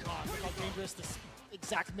tool. God, look how dangerous this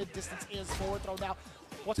exact mid-distance is. Forward throw now.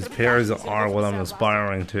 These parries are what I'm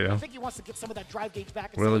aspiring to. I think he wants to get some of that drive gauge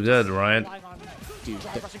back. Really good, right?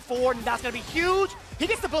 Drive rushing forward, and that's going to be huge. He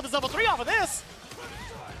gets to build his level 3 off of this.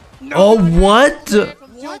 No, oh, what?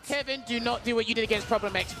 Dual Kevin, do not do what you did against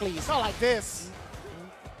Problem X, please. Not like this.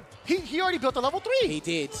 He already built the level 3. He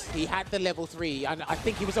did. He had the level 3, and I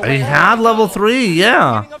think he was. He had level 3,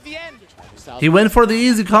 yeah. He went for the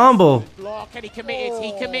easy combo. Block, and he committed.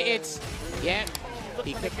 He committed. Yeah.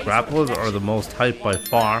 Grapplers are the most hyped by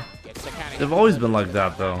far. They've always been like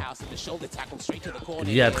that, though.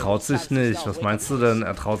 Ja, er traut sich nicht. Was meinst du denn?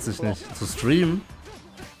 Er traut sich nicht zu streamen?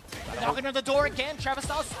 Knocking on the door again. Travis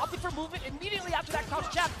Styles opting for movement immediately after that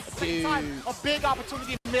crouch jab. Same time, a big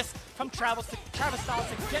opportunity missed from Travis Styles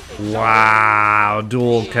to get the Wow,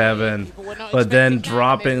 dual Kevin. But then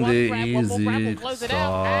dropping the easy stuff.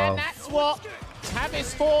 And that's what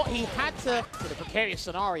Travis thought. He had to put a precarious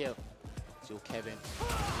scenario. Dual Kevin.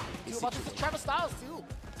 Travis Styles too.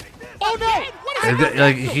 Oh no!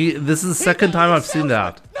 Like this is the second time I've seen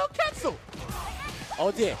that. No cancel.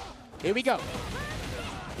 Oh dear. Here we go.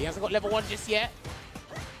 He hasn't got level 1 just yet.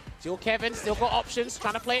 Dual Kevin still got options,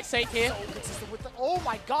 trying to play it safe here. Oh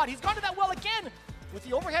my god, he's gone to that well again! With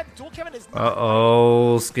the overhead, Dual Kevin is...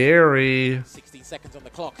 Uh-oh, scary. 16 seconds on the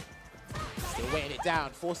clock. Still weighing it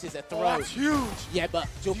down, forces a throw. Oh, that's huge! Yeah, but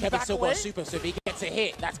Dual Kevin still got super, so if he gets a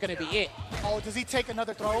hit, that's going to be it. Oh, does he take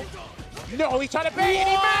another throw? No, he's trying to bait and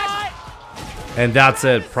he missed! And that's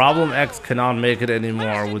it. Problem X cannot make it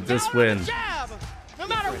anymore with this win. No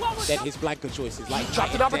matter what was then his blanker choices, like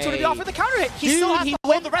dropped an opportunity off for the counter hit. He still has to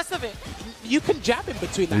hold the rest of it. You can jab in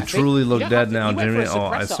between that. You truly look dead now, Jimmy. Oh,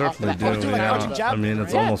 I certainly do. Yeah. I mean,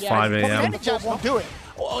 it's almost 5 a.m. Won't do it.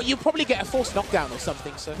 Or you probably get a forced knockdown or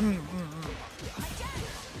something. So.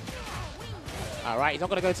 All right, he's not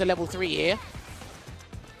going to go to level 3 here.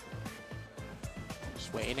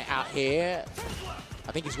 Just waiting it out here.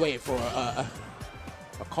 I think he's waiting for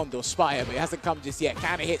a Condor Spire, but it hasn't come just yet.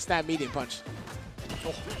 Can it hit stand medium punch?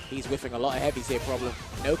 Oh, he's whiffing a lot of heavies here, problem.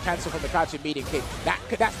 No cancel from the crouching medium kick.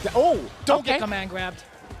 That's the, oh! Don't get command grabbed.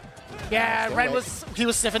 Yeah, Ren he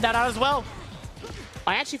was sniffing that out as well.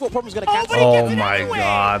 I actually thought Problem was going to cancel. Oh my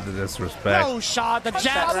god, the disrespect. No shot, the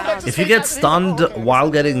jab. If you get stunned while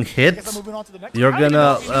getting hit, you're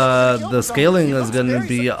gonna, the scaling is gonna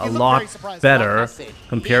be a lot better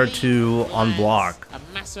compared to on block.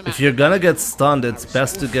 If you're gonna get stunned, it's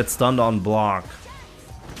best to get stunned on block.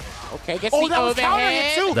 Okay, gets the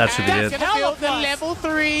overhead. That should be it. Gonna build the level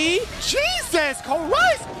 3. Jesus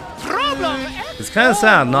Christ! Problem. It's kind of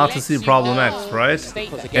sad not to see Problem X, right?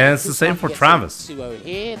 And it's the same for Travis.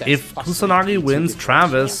 If Kusanagi wins,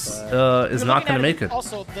 Travis is not going to make it.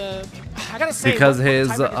 Because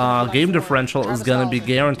his game differential is going to be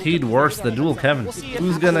guaranteed worse than Dual Kevin.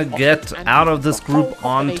 Who's going to get out of this group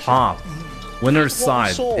on top? Winner's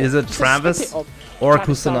side. Is it Travis or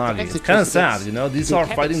Kusanagi? It's kind of sad, you know? These are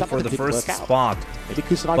fighting for the first spot.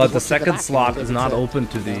 But the second slot is not open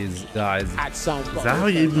to these guys. Is that how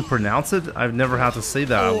you even pronounce it? I've never had to say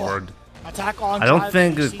that word. I don't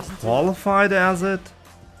think it qualified as it.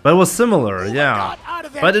 But it was similar, yeah.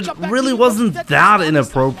 But it really wasn't that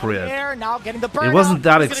inappropriate. It wasn't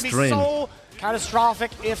that extreme.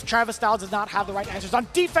 Catastrophic if Travis Styles does not have the right answers on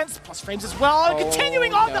defense, plus frames as well. And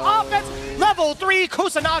continuing on the offense, level 3,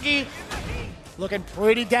 Kusanagi. Looking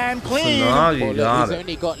pretty damn clean. He's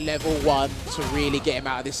only got level 1 to really get him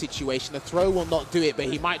out of this situation. The throw will not do it, but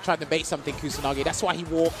he might try to bait something, Kusanagi. That's why he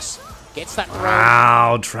walks, gets that throw.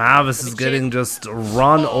 Wow, Travis is getting just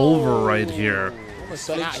run over right here. Almost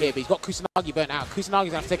burnt out here, but he's got Kusanagi burnt out. Kusanagi's going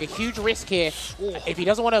to have to take a huge risk here if he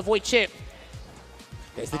doesn't want to avoid chip.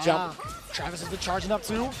 There's the jump. Travis has been charging up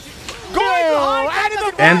too.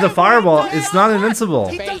 And the fireball, it's not invincible.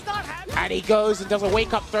 And he goes and does a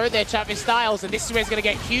wake-up throw there, Travis Styles, and this is where he's going to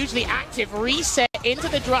get hugely active. Reset into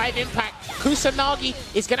the drive impact. Kusanagi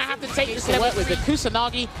is going to have to take this to work with, but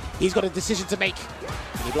Kusanagi, he's got a decision to make.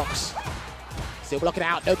 And he blocks. Still blocking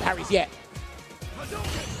out, no parries yet.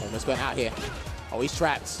 Almost burnt out here. Oh, he's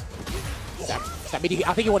trapped. I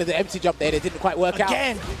think he wanted the empty jump there, it didn't quite work out.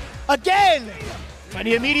 Again!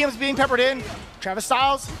 Plenty of mediums being peppered in. Travis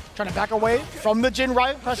Styles trying to back away from the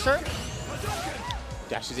Jinrai pressure.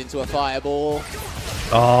 Dashes into a fireball.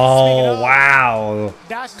 Oh, wow.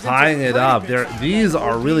 Tying it up. These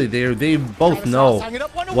are really, they both know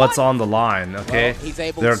what's on the line, okay?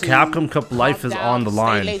 Their Capcom Cup life is on the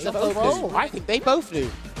line. I think they both knew.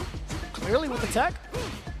 Clearly with the tech.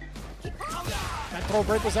 That throw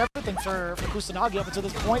break was everything for Kusanagi up until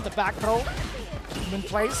this point. The back throw in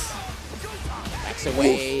place. Backs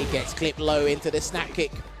away, gets clipped low into the snap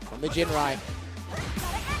kick from the Jinrai.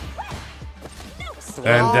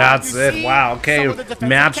 And that's it. Wow, okay.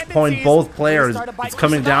 Match point both players. It's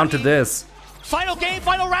coming down to this. Final game,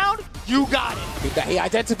 final round. You got it. He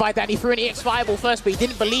identified that. He threw an EX fireball first, but he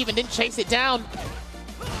didn't believe and didn't chase it down.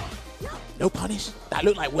 No punish. That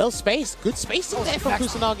looked like well spaced. Good spacing there from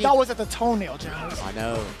Kusanagi. That was at the toenail, Janice. I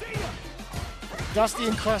know. Dusty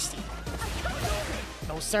and crusty.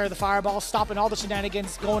 No sir, the fireball stopping all the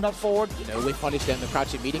shenanigans, going up forward. You know, with punish them, the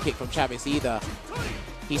crouching media kick from Chavis either.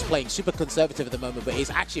 He's playing super conservative at the moment, but he's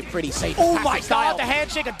actually pretty safe. Oh my god, the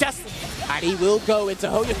handshake of destiny. And he will go into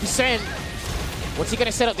Hoyokusen. What's he going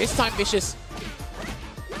to set up this time, Vicious?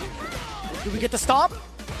 Do we get the stomp?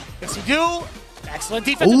 Yes, we do. Excellent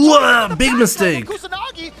defense. Ooh, big mistake.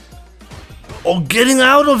 Kusanagi. Oh, getting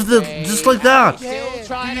out of the, just like that.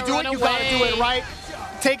 Yeah, you do it, you gotta do it right.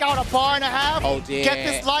 Take out a bar and a half. Oh dear. Get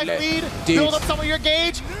this life lead. Dude. Build up some of your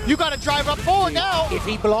gauge. You gotta drive up forward now. If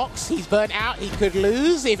he blocks, he's burnt out. He could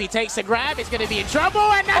lose. If he takes a grab, it's going to be in trouble.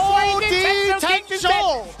 And that's why he did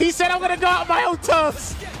Tenso. He said, I'm going to go out on my own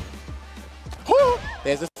terms.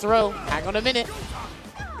 There's a throw. Hang on a minute.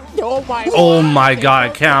 Oh my god, I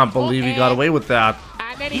can't believe he got away with that.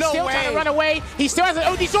 And then he's still trying to run away. He still has an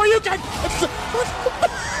OD sword. You can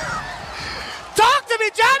talk to me,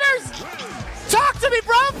 Jammers. Talk to me,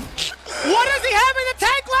 bro. What does he have in the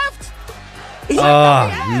tank left?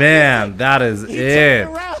 Oh man, that is it.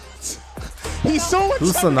 He saw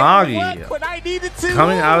Kusanagi when I needed to.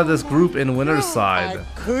 coming out of this group in winner's side.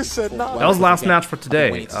 That was last match for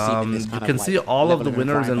today. You can see all of the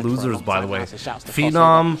winners and losers, by the way.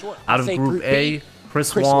 Phenom out of Group A,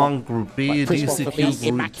 Chris Wong, Group B, DCQ,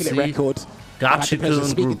 Group C,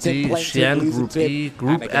 Gachikun, Group D, Xian, Group E,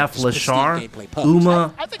 Group F, Leshar,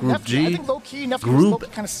 Uma, Group G, Group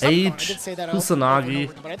H,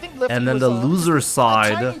 Kusanagi, and then the loser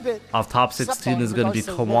side of top 16 is going to be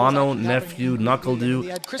Kawano, Nephew, Nuckledu,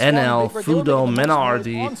 NL, Fudo,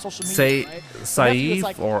 MenaRD,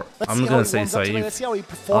 Saif, or I'm going to say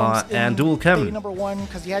Saif, and Dual Kevin.